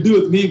nothing to do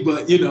with me.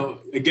 But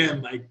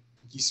again, like,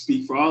 you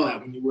speak for all that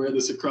when you wear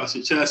this across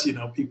your chest.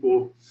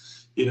 People,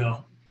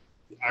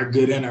 are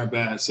good and are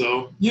bad.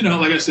 So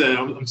like I said,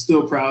 I'm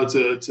still proud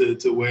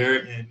to wear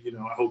it, and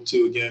I hope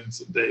to again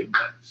someday.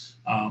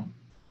 But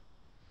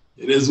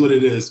it is what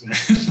it is, man.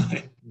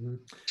 Mm-hmm.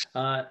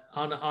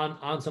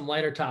 On some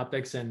lighter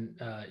topics, and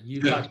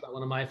you talked about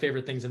one of my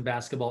favorite things in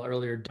basketball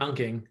earlier,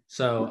 dunking.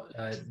 So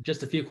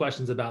just a few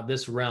questions about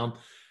this realm.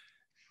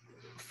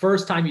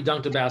 First time you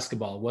dunked a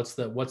basketball, what's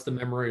the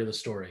memory of the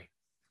story?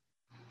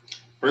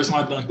 First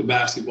time I dunked a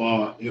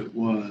basketball, it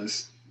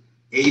was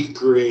 8th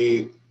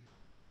grade.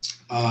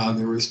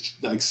 There was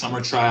like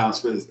summer tryouts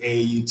for this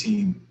AAU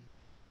team,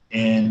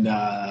 and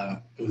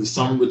it was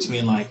somewhere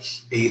between like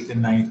 8th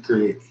and 9th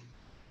grade.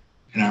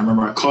 And I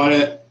remember I caught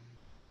it.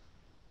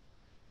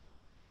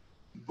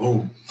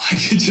 Boom.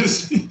 Like, it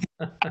just,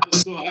 I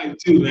was so hyped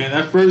too, man.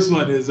 That first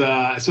one is,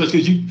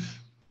 especially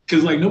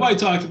because like nobody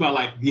talks about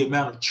like the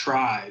amount of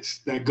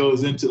tries that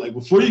goes into, like,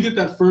 before you get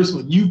that first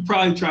one, you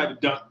probably tried to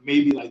dunk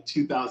maybe like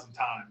 2,000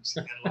 times,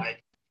 and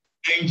like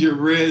banged your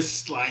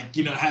wrist, like,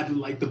 had to,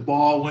 like, the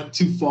ball went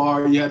too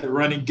far. You had to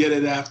run and get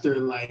it after,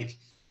 like,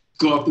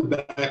 go off the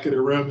back of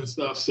the rim and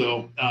stuff.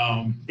 So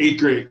 8th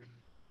grade.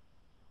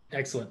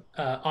 Excellent.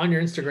 On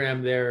your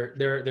Instagram, there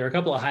are a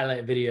couple of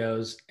highlight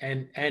videos,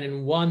 and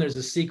in one, there's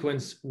a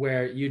sequence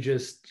where you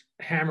just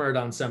hammer it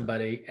on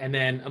somebody, and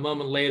then a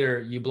moment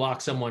later, you block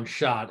someone's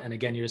shot, and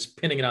again, you're just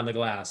pinning it on the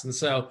glass. And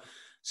so,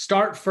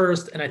 start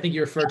first, and I think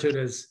you refer to it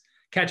as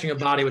catching a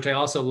body, which I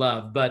also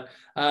love. But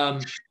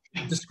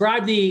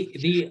describe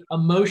the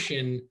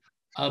emotion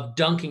of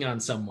dunking on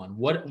someone.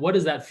 What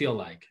does that feel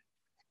like?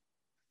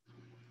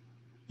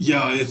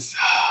 Yo, is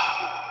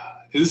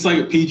this like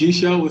a PG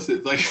show? What's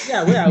it like?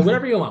 Yeah,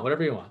 whatever you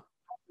want.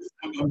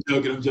 I'm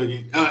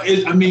joking.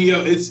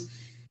 It's,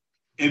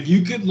 if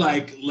you could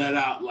like let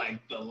out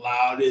like the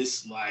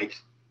loudest like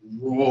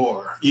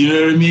roar, you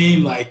know what I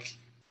mean? Like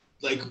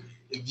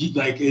if you,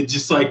 like, it's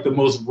just like the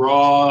most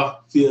raw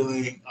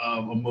feeling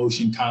of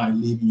emotion kind of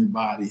leaving your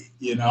body,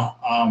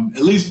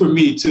 at least for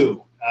me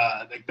too.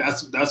 Like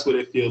that's what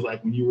it feels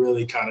like when you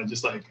really kind of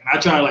just like, and I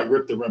try to like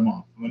rip the rim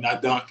off. When I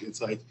dunk,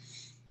 it's like,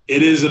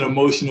 it is an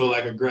emotional,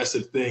 like,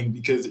 aggressive thing,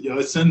 because,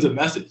 it sends a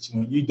message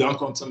when you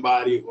dunk on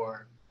somebody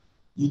or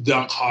you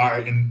dunk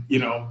hard. And,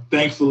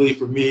 thankfully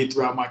for me,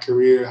 throughout my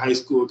career, high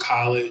school,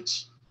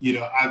 college,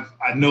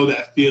 I know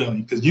that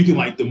feeling, because you can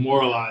like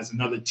demoralize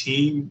another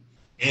team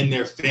and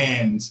their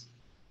fans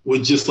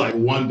with just like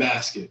one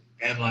basket.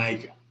 And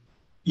like,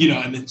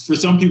 and for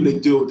some people, they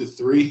do it with the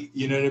three,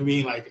 you know what I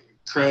mean? Like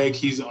Craig,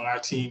 he's on our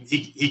team.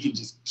 He can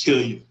just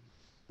kill you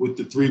with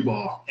the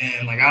 3-ball.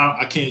 And like,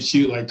 I can't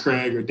shoot like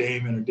Craig or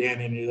Damon or Dan,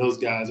 any of those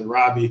guys, or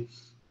Robbie.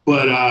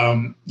 But,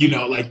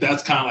 like,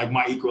 that's kind of like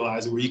my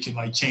equalizer, where you can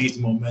like change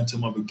the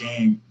momentum of a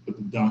game with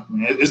the dunk,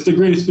 man. It's the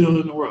greatest feeling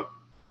in the world.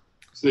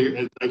 So,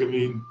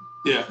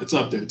 it's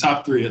up there,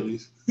 top 3 at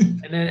least.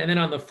 And then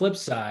on the flip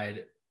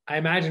side, I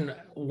imagine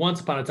once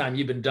upon a time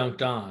you've been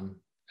dunked on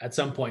at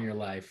some point in your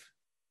life.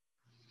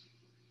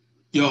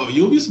 Yo,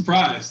 you'll be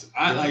surprised.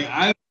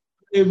 I've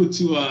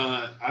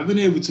been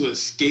able to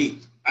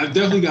escape. I've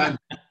definitely gotten.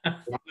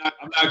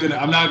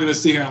 I'm not gonna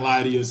sit here and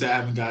lie to you and say I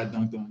haven't got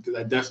dunked on, because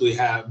I definitely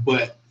have.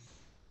 But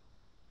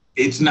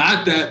it's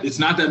not that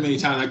many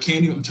times. I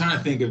can't even. I'm trying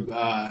to think of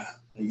like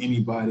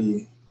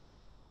anybody.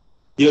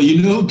 Yo,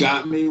 you know who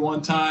got me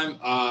one time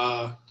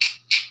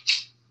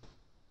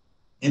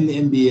in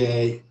the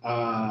NBA?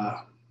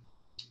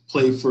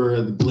 Played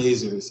for the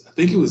Blazers. I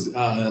think it was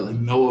like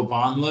Noah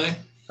Vonleh.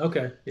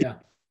 Okay, yeah.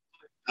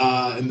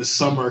 In the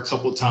summer a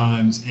couple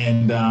times,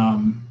 and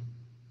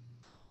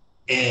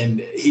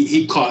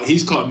he's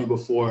caught me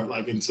before,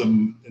 like in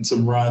some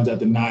runs at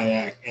the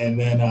NIAC. And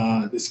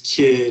then this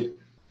kid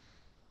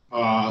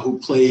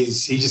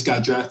he just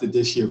got drafted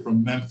this year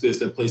from Memphis,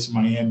 that plays for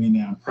Miami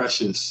now,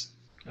 Precious.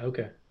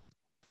 Okay.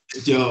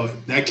 Yo,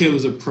 that kid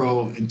was a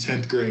pro in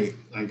 10th grade.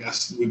 Like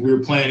we were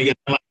playing together.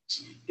 Like,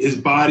 his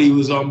body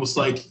was almost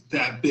like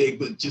that big,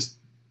 but just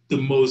the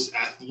most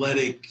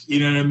athletic, you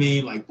know what I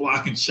mean? Like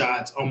blocking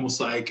shots,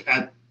 almost like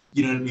at,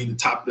 you know what I mean, the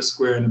top of the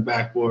square in the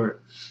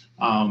backboard.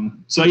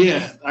 So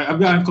yeah, I've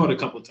gotten caught a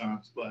couple of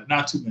times, but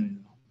not too many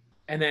though.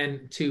 And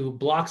then to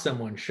block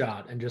someone's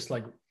shot and just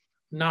like,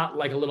 not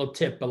like a little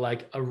tip, but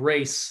like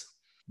erase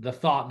the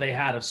thought they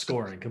had of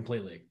scoring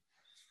completely.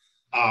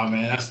 Oh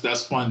man,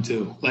 that's fun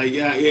too. Like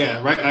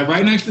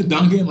right next to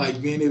dunking,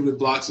 like being able to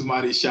block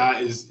somebody's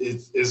shot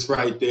is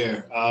right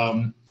there.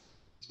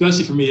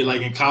 Especially for me,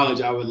 like in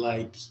college, I would,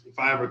 like, if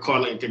I ever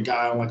caught like a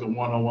guy on like a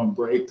one-on-one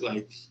break,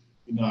 like,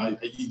 you know, I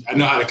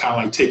know how to kind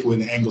of like take away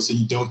the angle so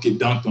you don't get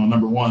dunked on.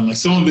 Number one, like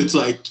some of it's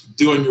like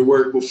doing your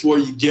work before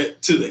you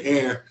get to the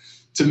air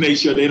to make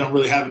sure they don't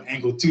really have an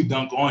angle to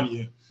dunk on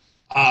you.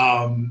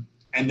 And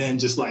then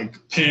just like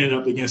pinning it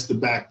up against the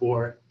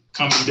backboard,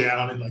 coming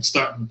down and like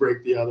starting to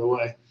break the other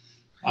way.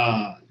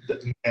 Man,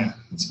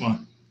 it's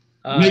fun.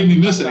 Make me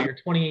miss it.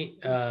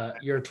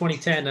 Your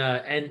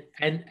 2010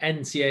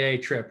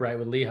 NCAA trip, right,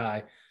 with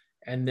Lehigh,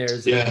 and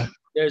there's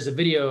a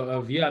video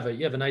of you have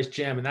a nice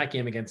jam in that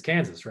game against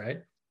Kansas,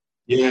 right?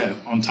 Yeah,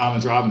 on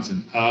Thomas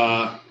Robinson.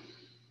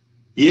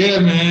 Yeah,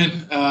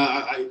 man.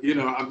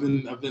 I've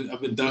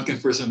been dunking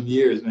for some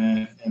years,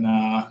 man, and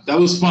that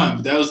was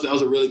fun. That was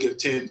a really good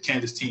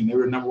Kansas team. They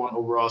were the #1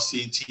 overall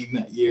seed team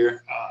that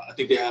year. I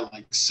think they had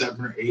like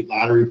 7 or 8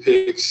 lottery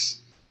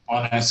picks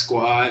on that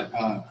squad.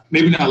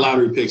 Maybe not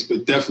lottery picks,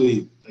 but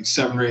definitely like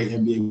 7 or 8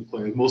 NBA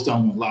players. Most of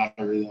them went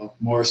lottery though.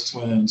 Morris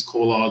Twins,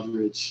 Cole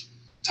Aldrich,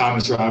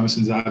 Thomas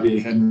Robinson, Xavier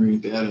Henry.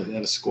 They had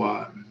a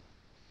squad.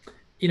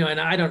 You know, and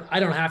I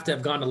don't have to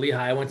have gone to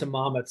Lehigh. I went to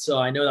Monmouth, so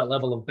I know that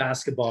level of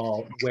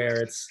basketball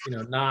where it's, you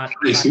know, not.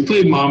 Nice. We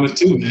played Monmouth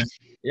too, man.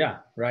 Yeah,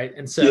 right.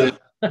 And so,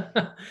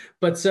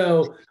 but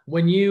so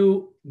when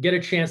you get a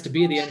chance to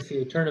be at the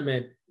NCAA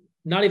tournament,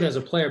 not even as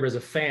a player, but as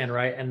a fan,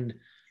 right? And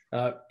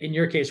in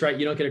your case, right,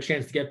 you don't get a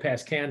chance to get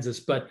past Kansas,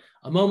 but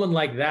a moment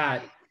like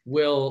that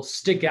will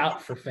stick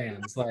out for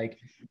fans. Like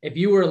if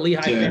you were a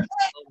Lehigh fan,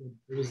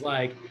 it was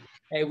like,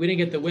 hey, we didn't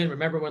get the win.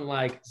 Remember when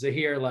like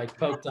Zahir like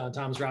poked on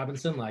Thomas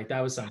Robinson? Like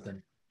that was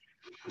something.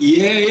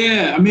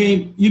 Yeah. I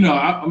mean, you know,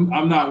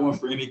 I'm not one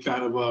for any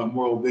kind of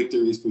moral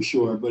victories for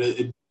sure, but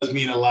it does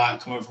mean a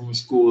lot coming from a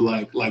school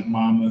like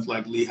Monmouth,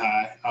 like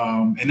Lehigh,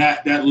 and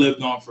that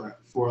lived on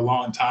for a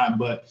long time.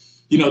 But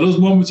you know, those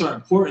moments are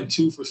important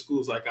too for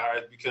schools like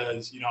ours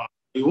because, you know,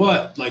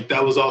 like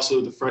that was also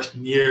the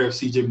freshman year of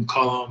C.J.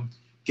 McCollum,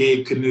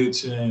 Gabe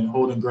Knutson,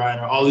 Holden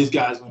Griner. All these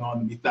guys went on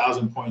to be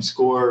 1,000-point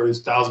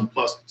scorers, 1,000+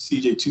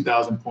 CJ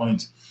 2,000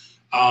 points.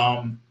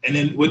 And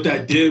then what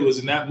that did was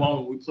in that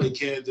moment we played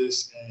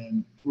Kansas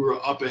and we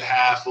were up at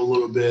half a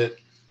little bit,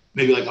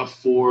 maybe like up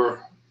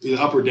 4,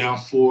 either up or down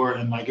 4,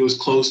 and like it was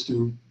close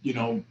to, you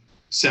know,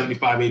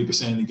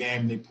 75-80% of the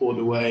game. They pulled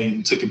away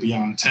and took it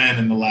beyond 10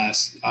 in the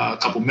last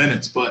couple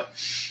minutes. But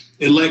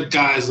it let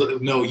guys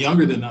know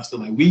younger than us that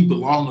like we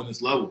belong on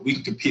this level. We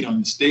can compete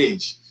on the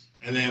stage.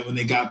 And then when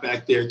they got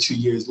back there 2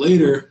 years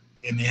later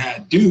and they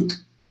had Duke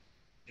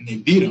and they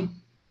beat them,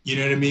 you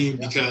know what I mean?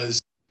 Yeah.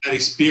 Because that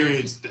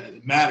experience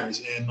that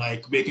matters, and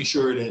like making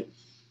sure that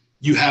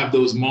you have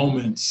those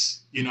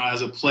moments, you know,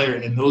 as a player,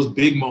 and those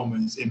big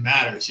moments, it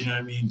matters. You know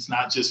what I mean? It's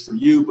not just for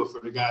you, but for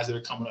the guys that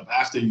are coming up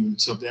after you.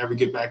 And so if they ever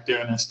get back there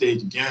on that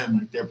stage again,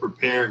 like they're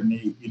prepared and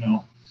they, you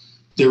know,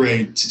 they're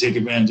ready to take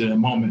advantage of that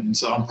moment. And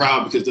so I'm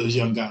proud because those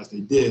young guys,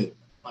 they did.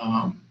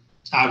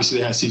 Obviously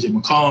they had C.J.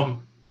 McCollum,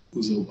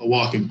 who's a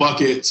walking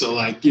bucket. So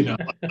like, you know,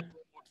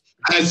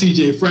 I had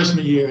C.J.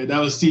 freshman year, that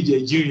was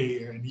C.J. junior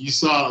year, and you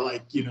saw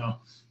like, you know,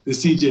 the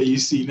C.J. you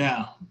see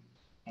now.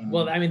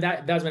 Well, I mean,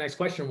 that was my next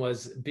question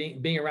was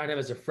being around him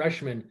as a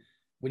freshman.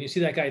 When you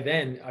see that guy,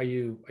 then are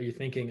you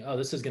thinking, oh,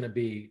 this is going to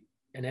be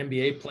an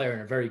NBA player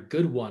and a very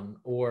good one,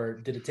 or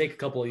did it take a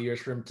couple of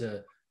years for him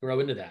to grow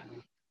into that?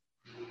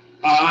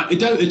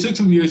 It took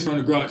some years for him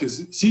to grow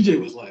because CJ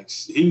was like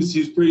he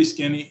was pretty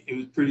skinny. He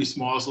was pretty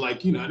small. So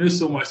like, you know, there's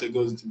so much that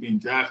goes into being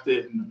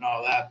drafted and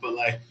all that. But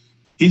like,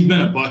 he's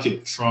been a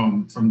bucket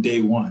from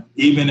day one.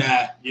 Even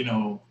at, you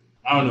know,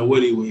 I don't know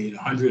what he weighed,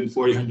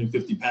 140,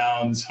 150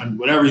 pounds,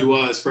 whatever he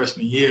was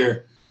freshman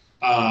year.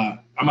 I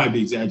might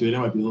be exaggerating.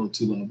 That might be a little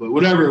too low, but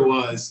whatever it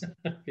was,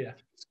 Yeah.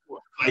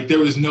 like there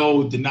was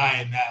no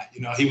denying that.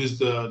 He was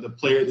the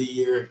player of the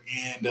year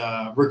and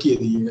rookie of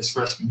the year his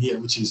freshman year,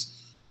 which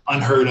is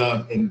unheard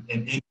of in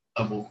any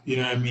level. You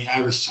know what I mean?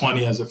 Averaged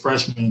 20 as a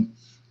freshman.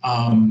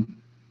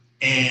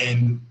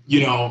 And,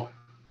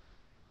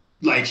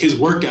 like his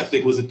work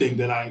ethic was a thing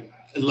that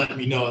let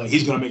me know that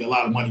he's going to make a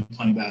lot of money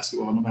playing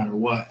basketball no matter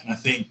what. And I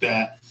think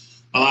that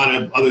a lot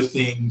of other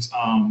things,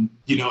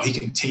 he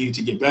continued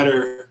to get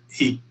better.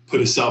 He put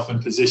himself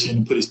in position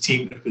and put his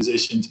team in a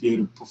position to be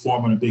able to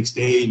perform on a big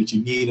stage that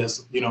you need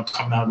as,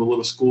 coming out of a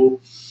little school,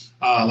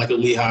 like a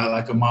Lehigh,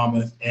 like a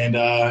Monmouth. And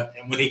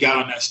when he got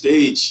on that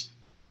stage,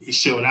 he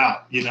showed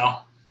out,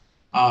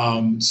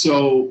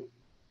 So,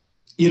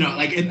 and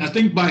I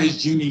think by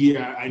his junior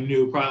year, I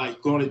knew probably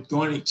like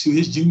going into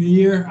his junior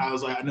year, I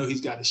was like, I know he's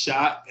got a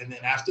shot. And then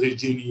after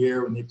his junior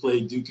year, when they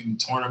played Duke in the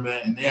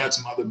tournament, and they had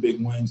some other big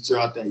wins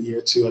throughout that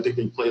year too. I think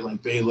they played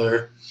like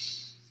Baylor.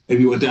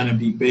 Maybe went down and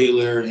beat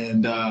Baylor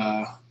and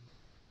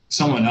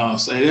someone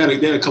else. They had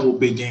a couple of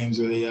big games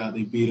where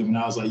they beat him, and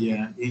I was like,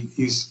 yeah,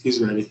 he's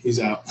ready. He's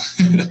out.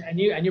 and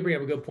you bring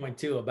up a good point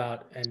too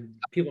about, and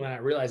people might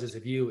not realize this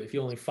if you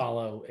only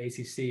follow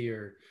ACC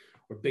or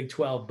Big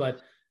 12,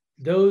 but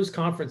those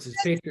conferences,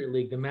 Patriot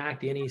League, the MAC,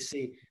 the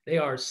NEC, they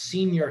are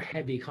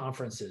senior-heavy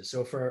conferences.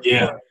 So for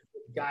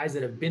guys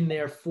that have been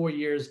there 4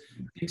 years,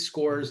 big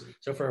scores.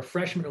 So for a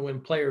freshman to win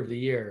Player of the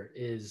Year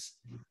is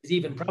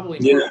even probably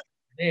more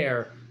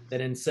there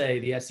than in, say,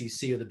 the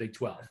SEC or the Big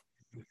 12.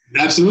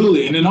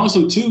 Absolutely. And then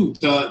also, too,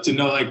 to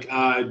know, like,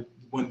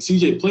 when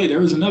CJ played, there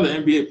was another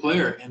NBA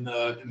player in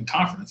the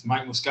conference.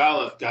 Mike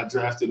Muscala got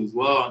drafted as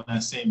well in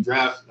that same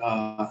draft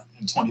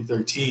in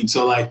 2013.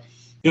 So, like,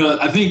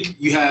 I think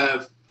you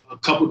have a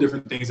couple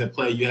different things at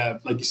play. You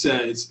have, like you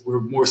said, we're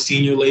more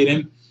senior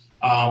laden,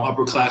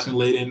 upperclassmen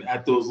laden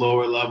at those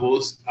lower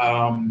levels.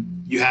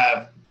 You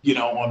have,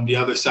 on the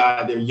other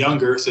side, they're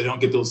younger, so they don't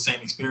get those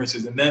same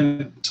experiences. And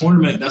then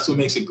tournament, that's what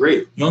makes it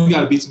great. You only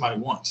got to beat somebody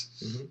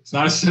once. Mm-hmm. It's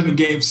not a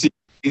 7-game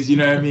series, you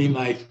know what I mean?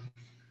 Like,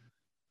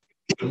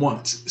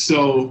 once.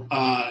 So,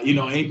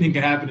 anything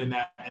can happen in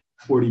that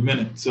 40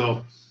 minutes.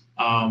 So,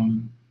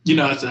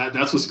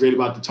 that's what's great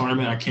about the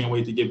tournament. I can't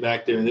wait to get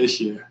back there this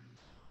year.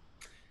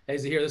 Hey,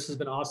 Zahir, this has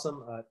been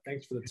awesome.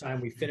 Thanks for the time.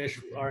 We finished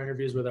our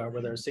interviews with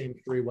our same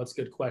 3 What's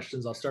Good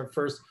questions. I'll start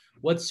first.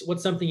 What's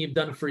something you've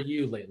done for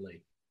you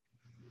lately?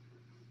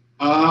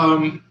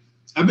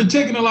 I've been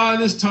taking a lot of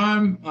this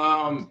time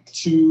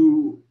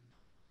to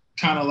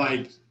kind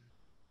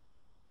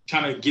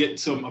of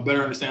get a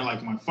better understanding,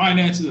 like my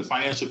finances and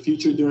financial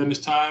future during this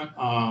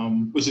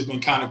time, which has been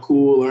kind of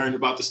cool. Learning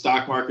about the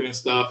stock market and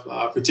stuff,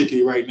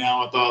 particularly right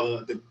now with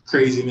all the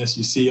craziness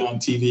you see on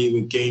TV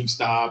with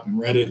GameStop and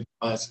Reddit and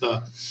all that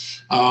stuff.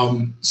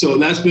 So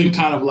that's been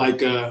kind of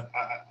like I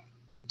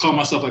call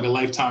myself like a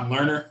lifetime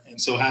learner. And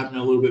so having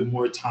a little bit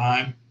more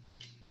time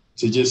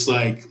to just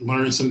like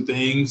learn some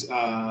things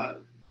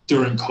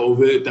during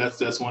COVID,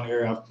 that's one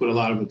area I've put a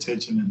lot of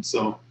attention in.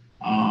 So,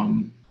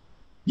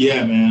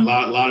 yeah, man, a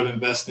lot of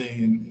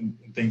investing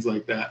and things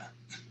like that.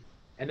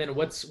 And then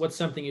what's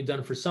something you've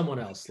done for someone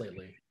else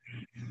lately?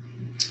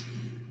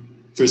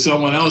 For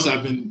someone else,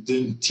 I've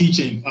been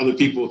teaching other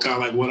people kind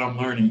of like what I'm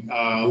learning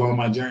along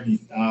my journey.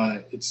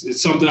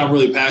 It's something I'm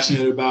really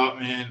passionate about,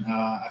 man.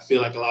 I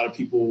feel like a lot of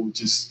people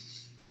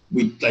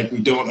we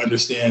don't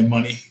understand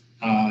money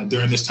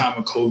during this time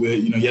of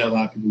COVID. You had a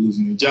lot of people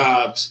losing their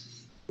jobs.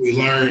 We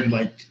learned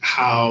like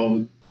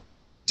how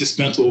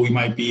dispensable we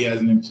might be as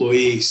an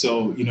employee.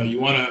 So, you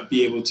want to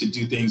be able to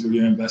do things where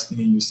you're investing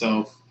in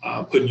yourself,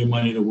 putting your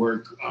money to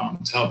work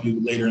to help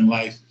you later in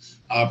life.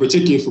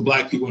 Particularly for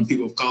Black people and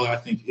people of color, I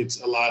think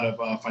it's a lot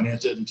of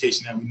financial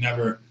education that we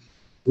never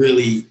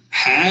really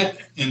had.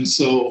 And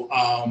so,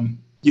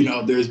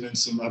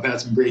 I've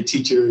had some great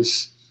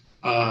teachers,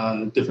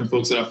 different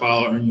folks that I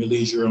follow, Earn Your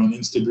Leisure on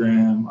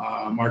Instagram,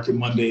 Market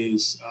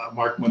Mondays,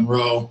 Mark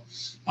Monroe.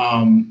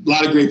 A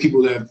lot of great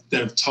people that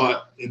have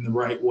taught in the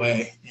right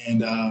way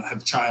and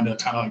have tried to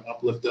kind of like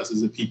uplift us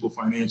as a people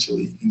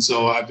financially. And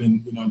so I've been,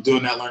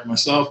 doing that, learning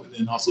myself, and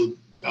then also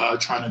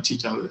trying to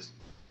teach others.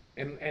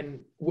 And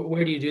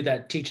where do you do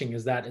that teaching?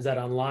 Is that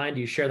online?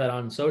 Do you share that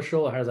on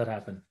social, or how does that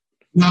happen?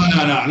 No.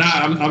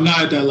 I'm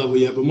not at that level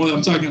yet, but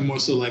I'm talking more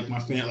so like my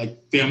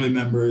family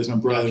members, my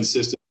brother and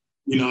sister.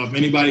 If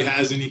anybody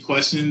has any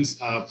questions,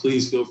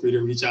 please feel free to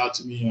reach out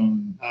to me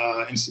on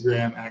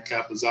Instagram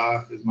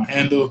 @Kapazah is my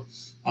handle.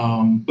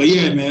 But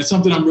yeah, man, it's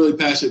something I'm really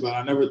passionate about.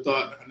 I never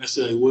thought I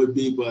necessarily would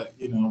be, but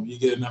you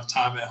get enough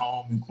time at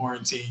home in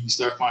quarantine, you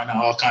start finding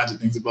out all kinds of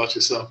things about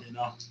yourself.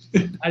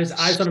 I just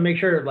want to make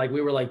sure like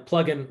we were like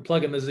plugging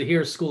the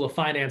Zahir School of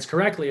Finance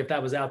correctly if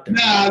that was out there.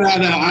 No.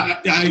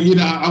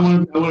 I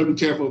want to be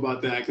careful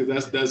about that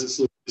because that's a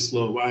slippery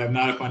slope. I am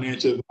not a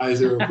financial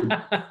advisor,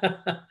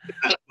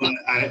 but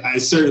I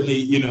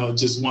certainly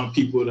just want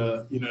people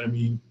to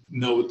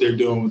know what they're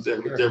doing with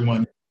their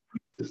money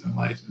in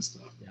life and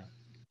stuff. Yeah.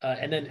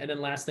 And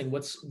then last thing,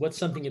 what's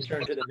something you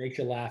turn to that makes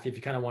you laugh if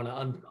you kind of want to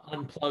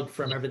unplug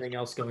from everything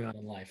else going on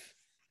in life?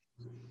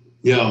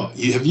 Yo,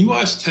 have you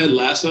watched Ted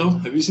Lasso?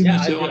 Have you seen Yeah,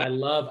 that I show? did. I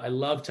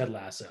love Ted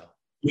Lasso.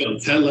 Yo,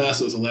 Ted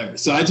Lasso is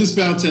hilarious. So I just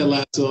found Ted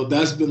Lasso.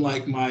 That's been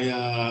like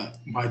my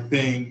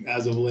thing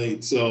as of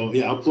late. So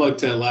yeah, I'll plug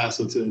Ted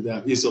Lasso to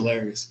that. He's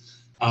hilarious.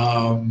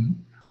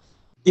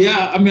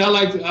 Yeah, I mean, I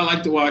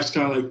like to watch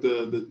kind of like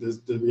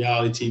the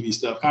reality TV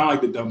stuff, kind of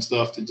like the dumb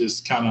stuff to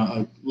just kind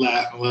of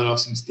laugh and let off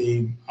some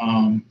steam.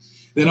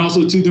 Then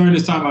also too during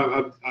this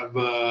time, I've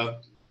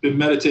been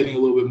meditating a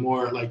little bit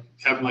more, like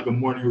having like a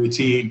morning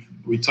routine.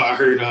 I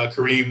heard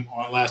Kareem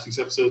on last week's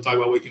episode talk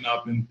about waking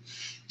up and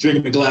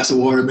drinking a glass of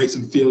water makes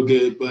him feel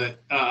good. But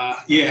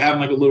yeah, having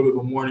like a little bit of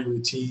a morning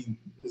routine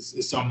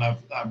is something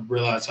I've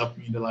realized helped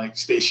me to like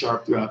stay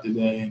sharp throughout the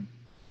day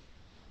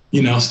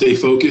and stay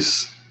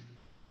focused.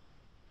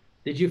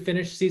 Did you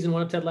finish season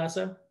 1 of Ted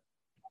Lasso?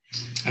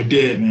 I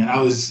did, man.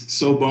 I was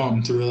so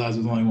bummed to realize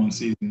it was only one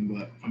season,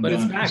 but I'm But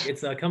done. it's back.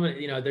 It's coming.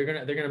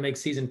 They're gonna make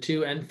season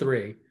 2 and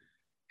 3.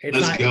 It's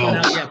Let's not, go. it's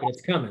not out yet, but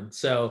it's coming.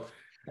 So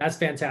that's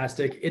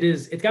fantastic.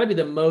 It's got to be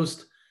the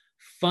most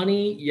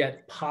funny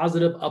yet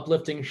positive,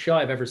 uplifting show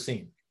I've ever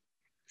seen.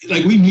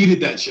 Like we needed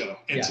that show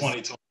in Yes.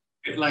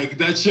 2020. Like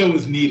that show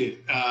was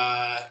needed.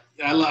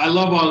 I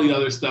love all the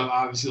other stuff,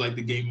 obviously, like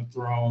the Game of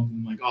Thrones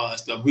and like all that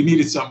stuff. We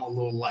needed something a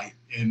little light,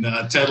 and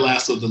Ted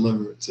Lasso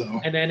delivered.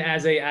 So. And then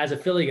as a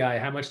Philly guy,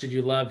 how much did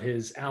you love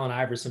his Allen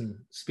Iverson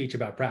speech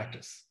about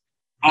practice?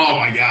 Oh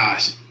my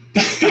gosh.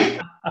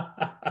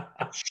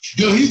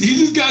 Yo, he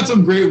just got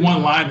some great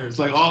one-liners,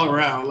 like all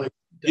around. Like,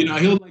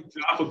 he'll like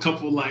drop a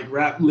couple like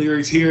rap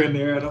lyrics here and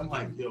there, and I'm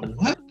like, yo,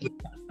 what?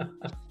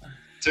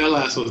 Ted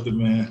Lasso's the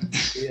man.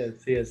 He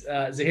is.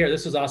 Zahir,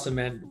 this was awesome,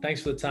 man.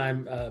 Thanks for the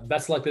time.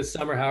 Best of luck this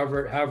summer,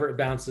 however it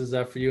bounces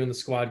for you and the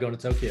squad going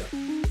to Tokyo.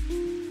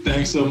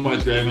 Thanks so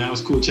much, Ray, man. It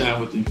was cool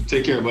chatting with you.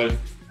 Take care, buddy.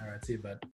 All right, see you, bud.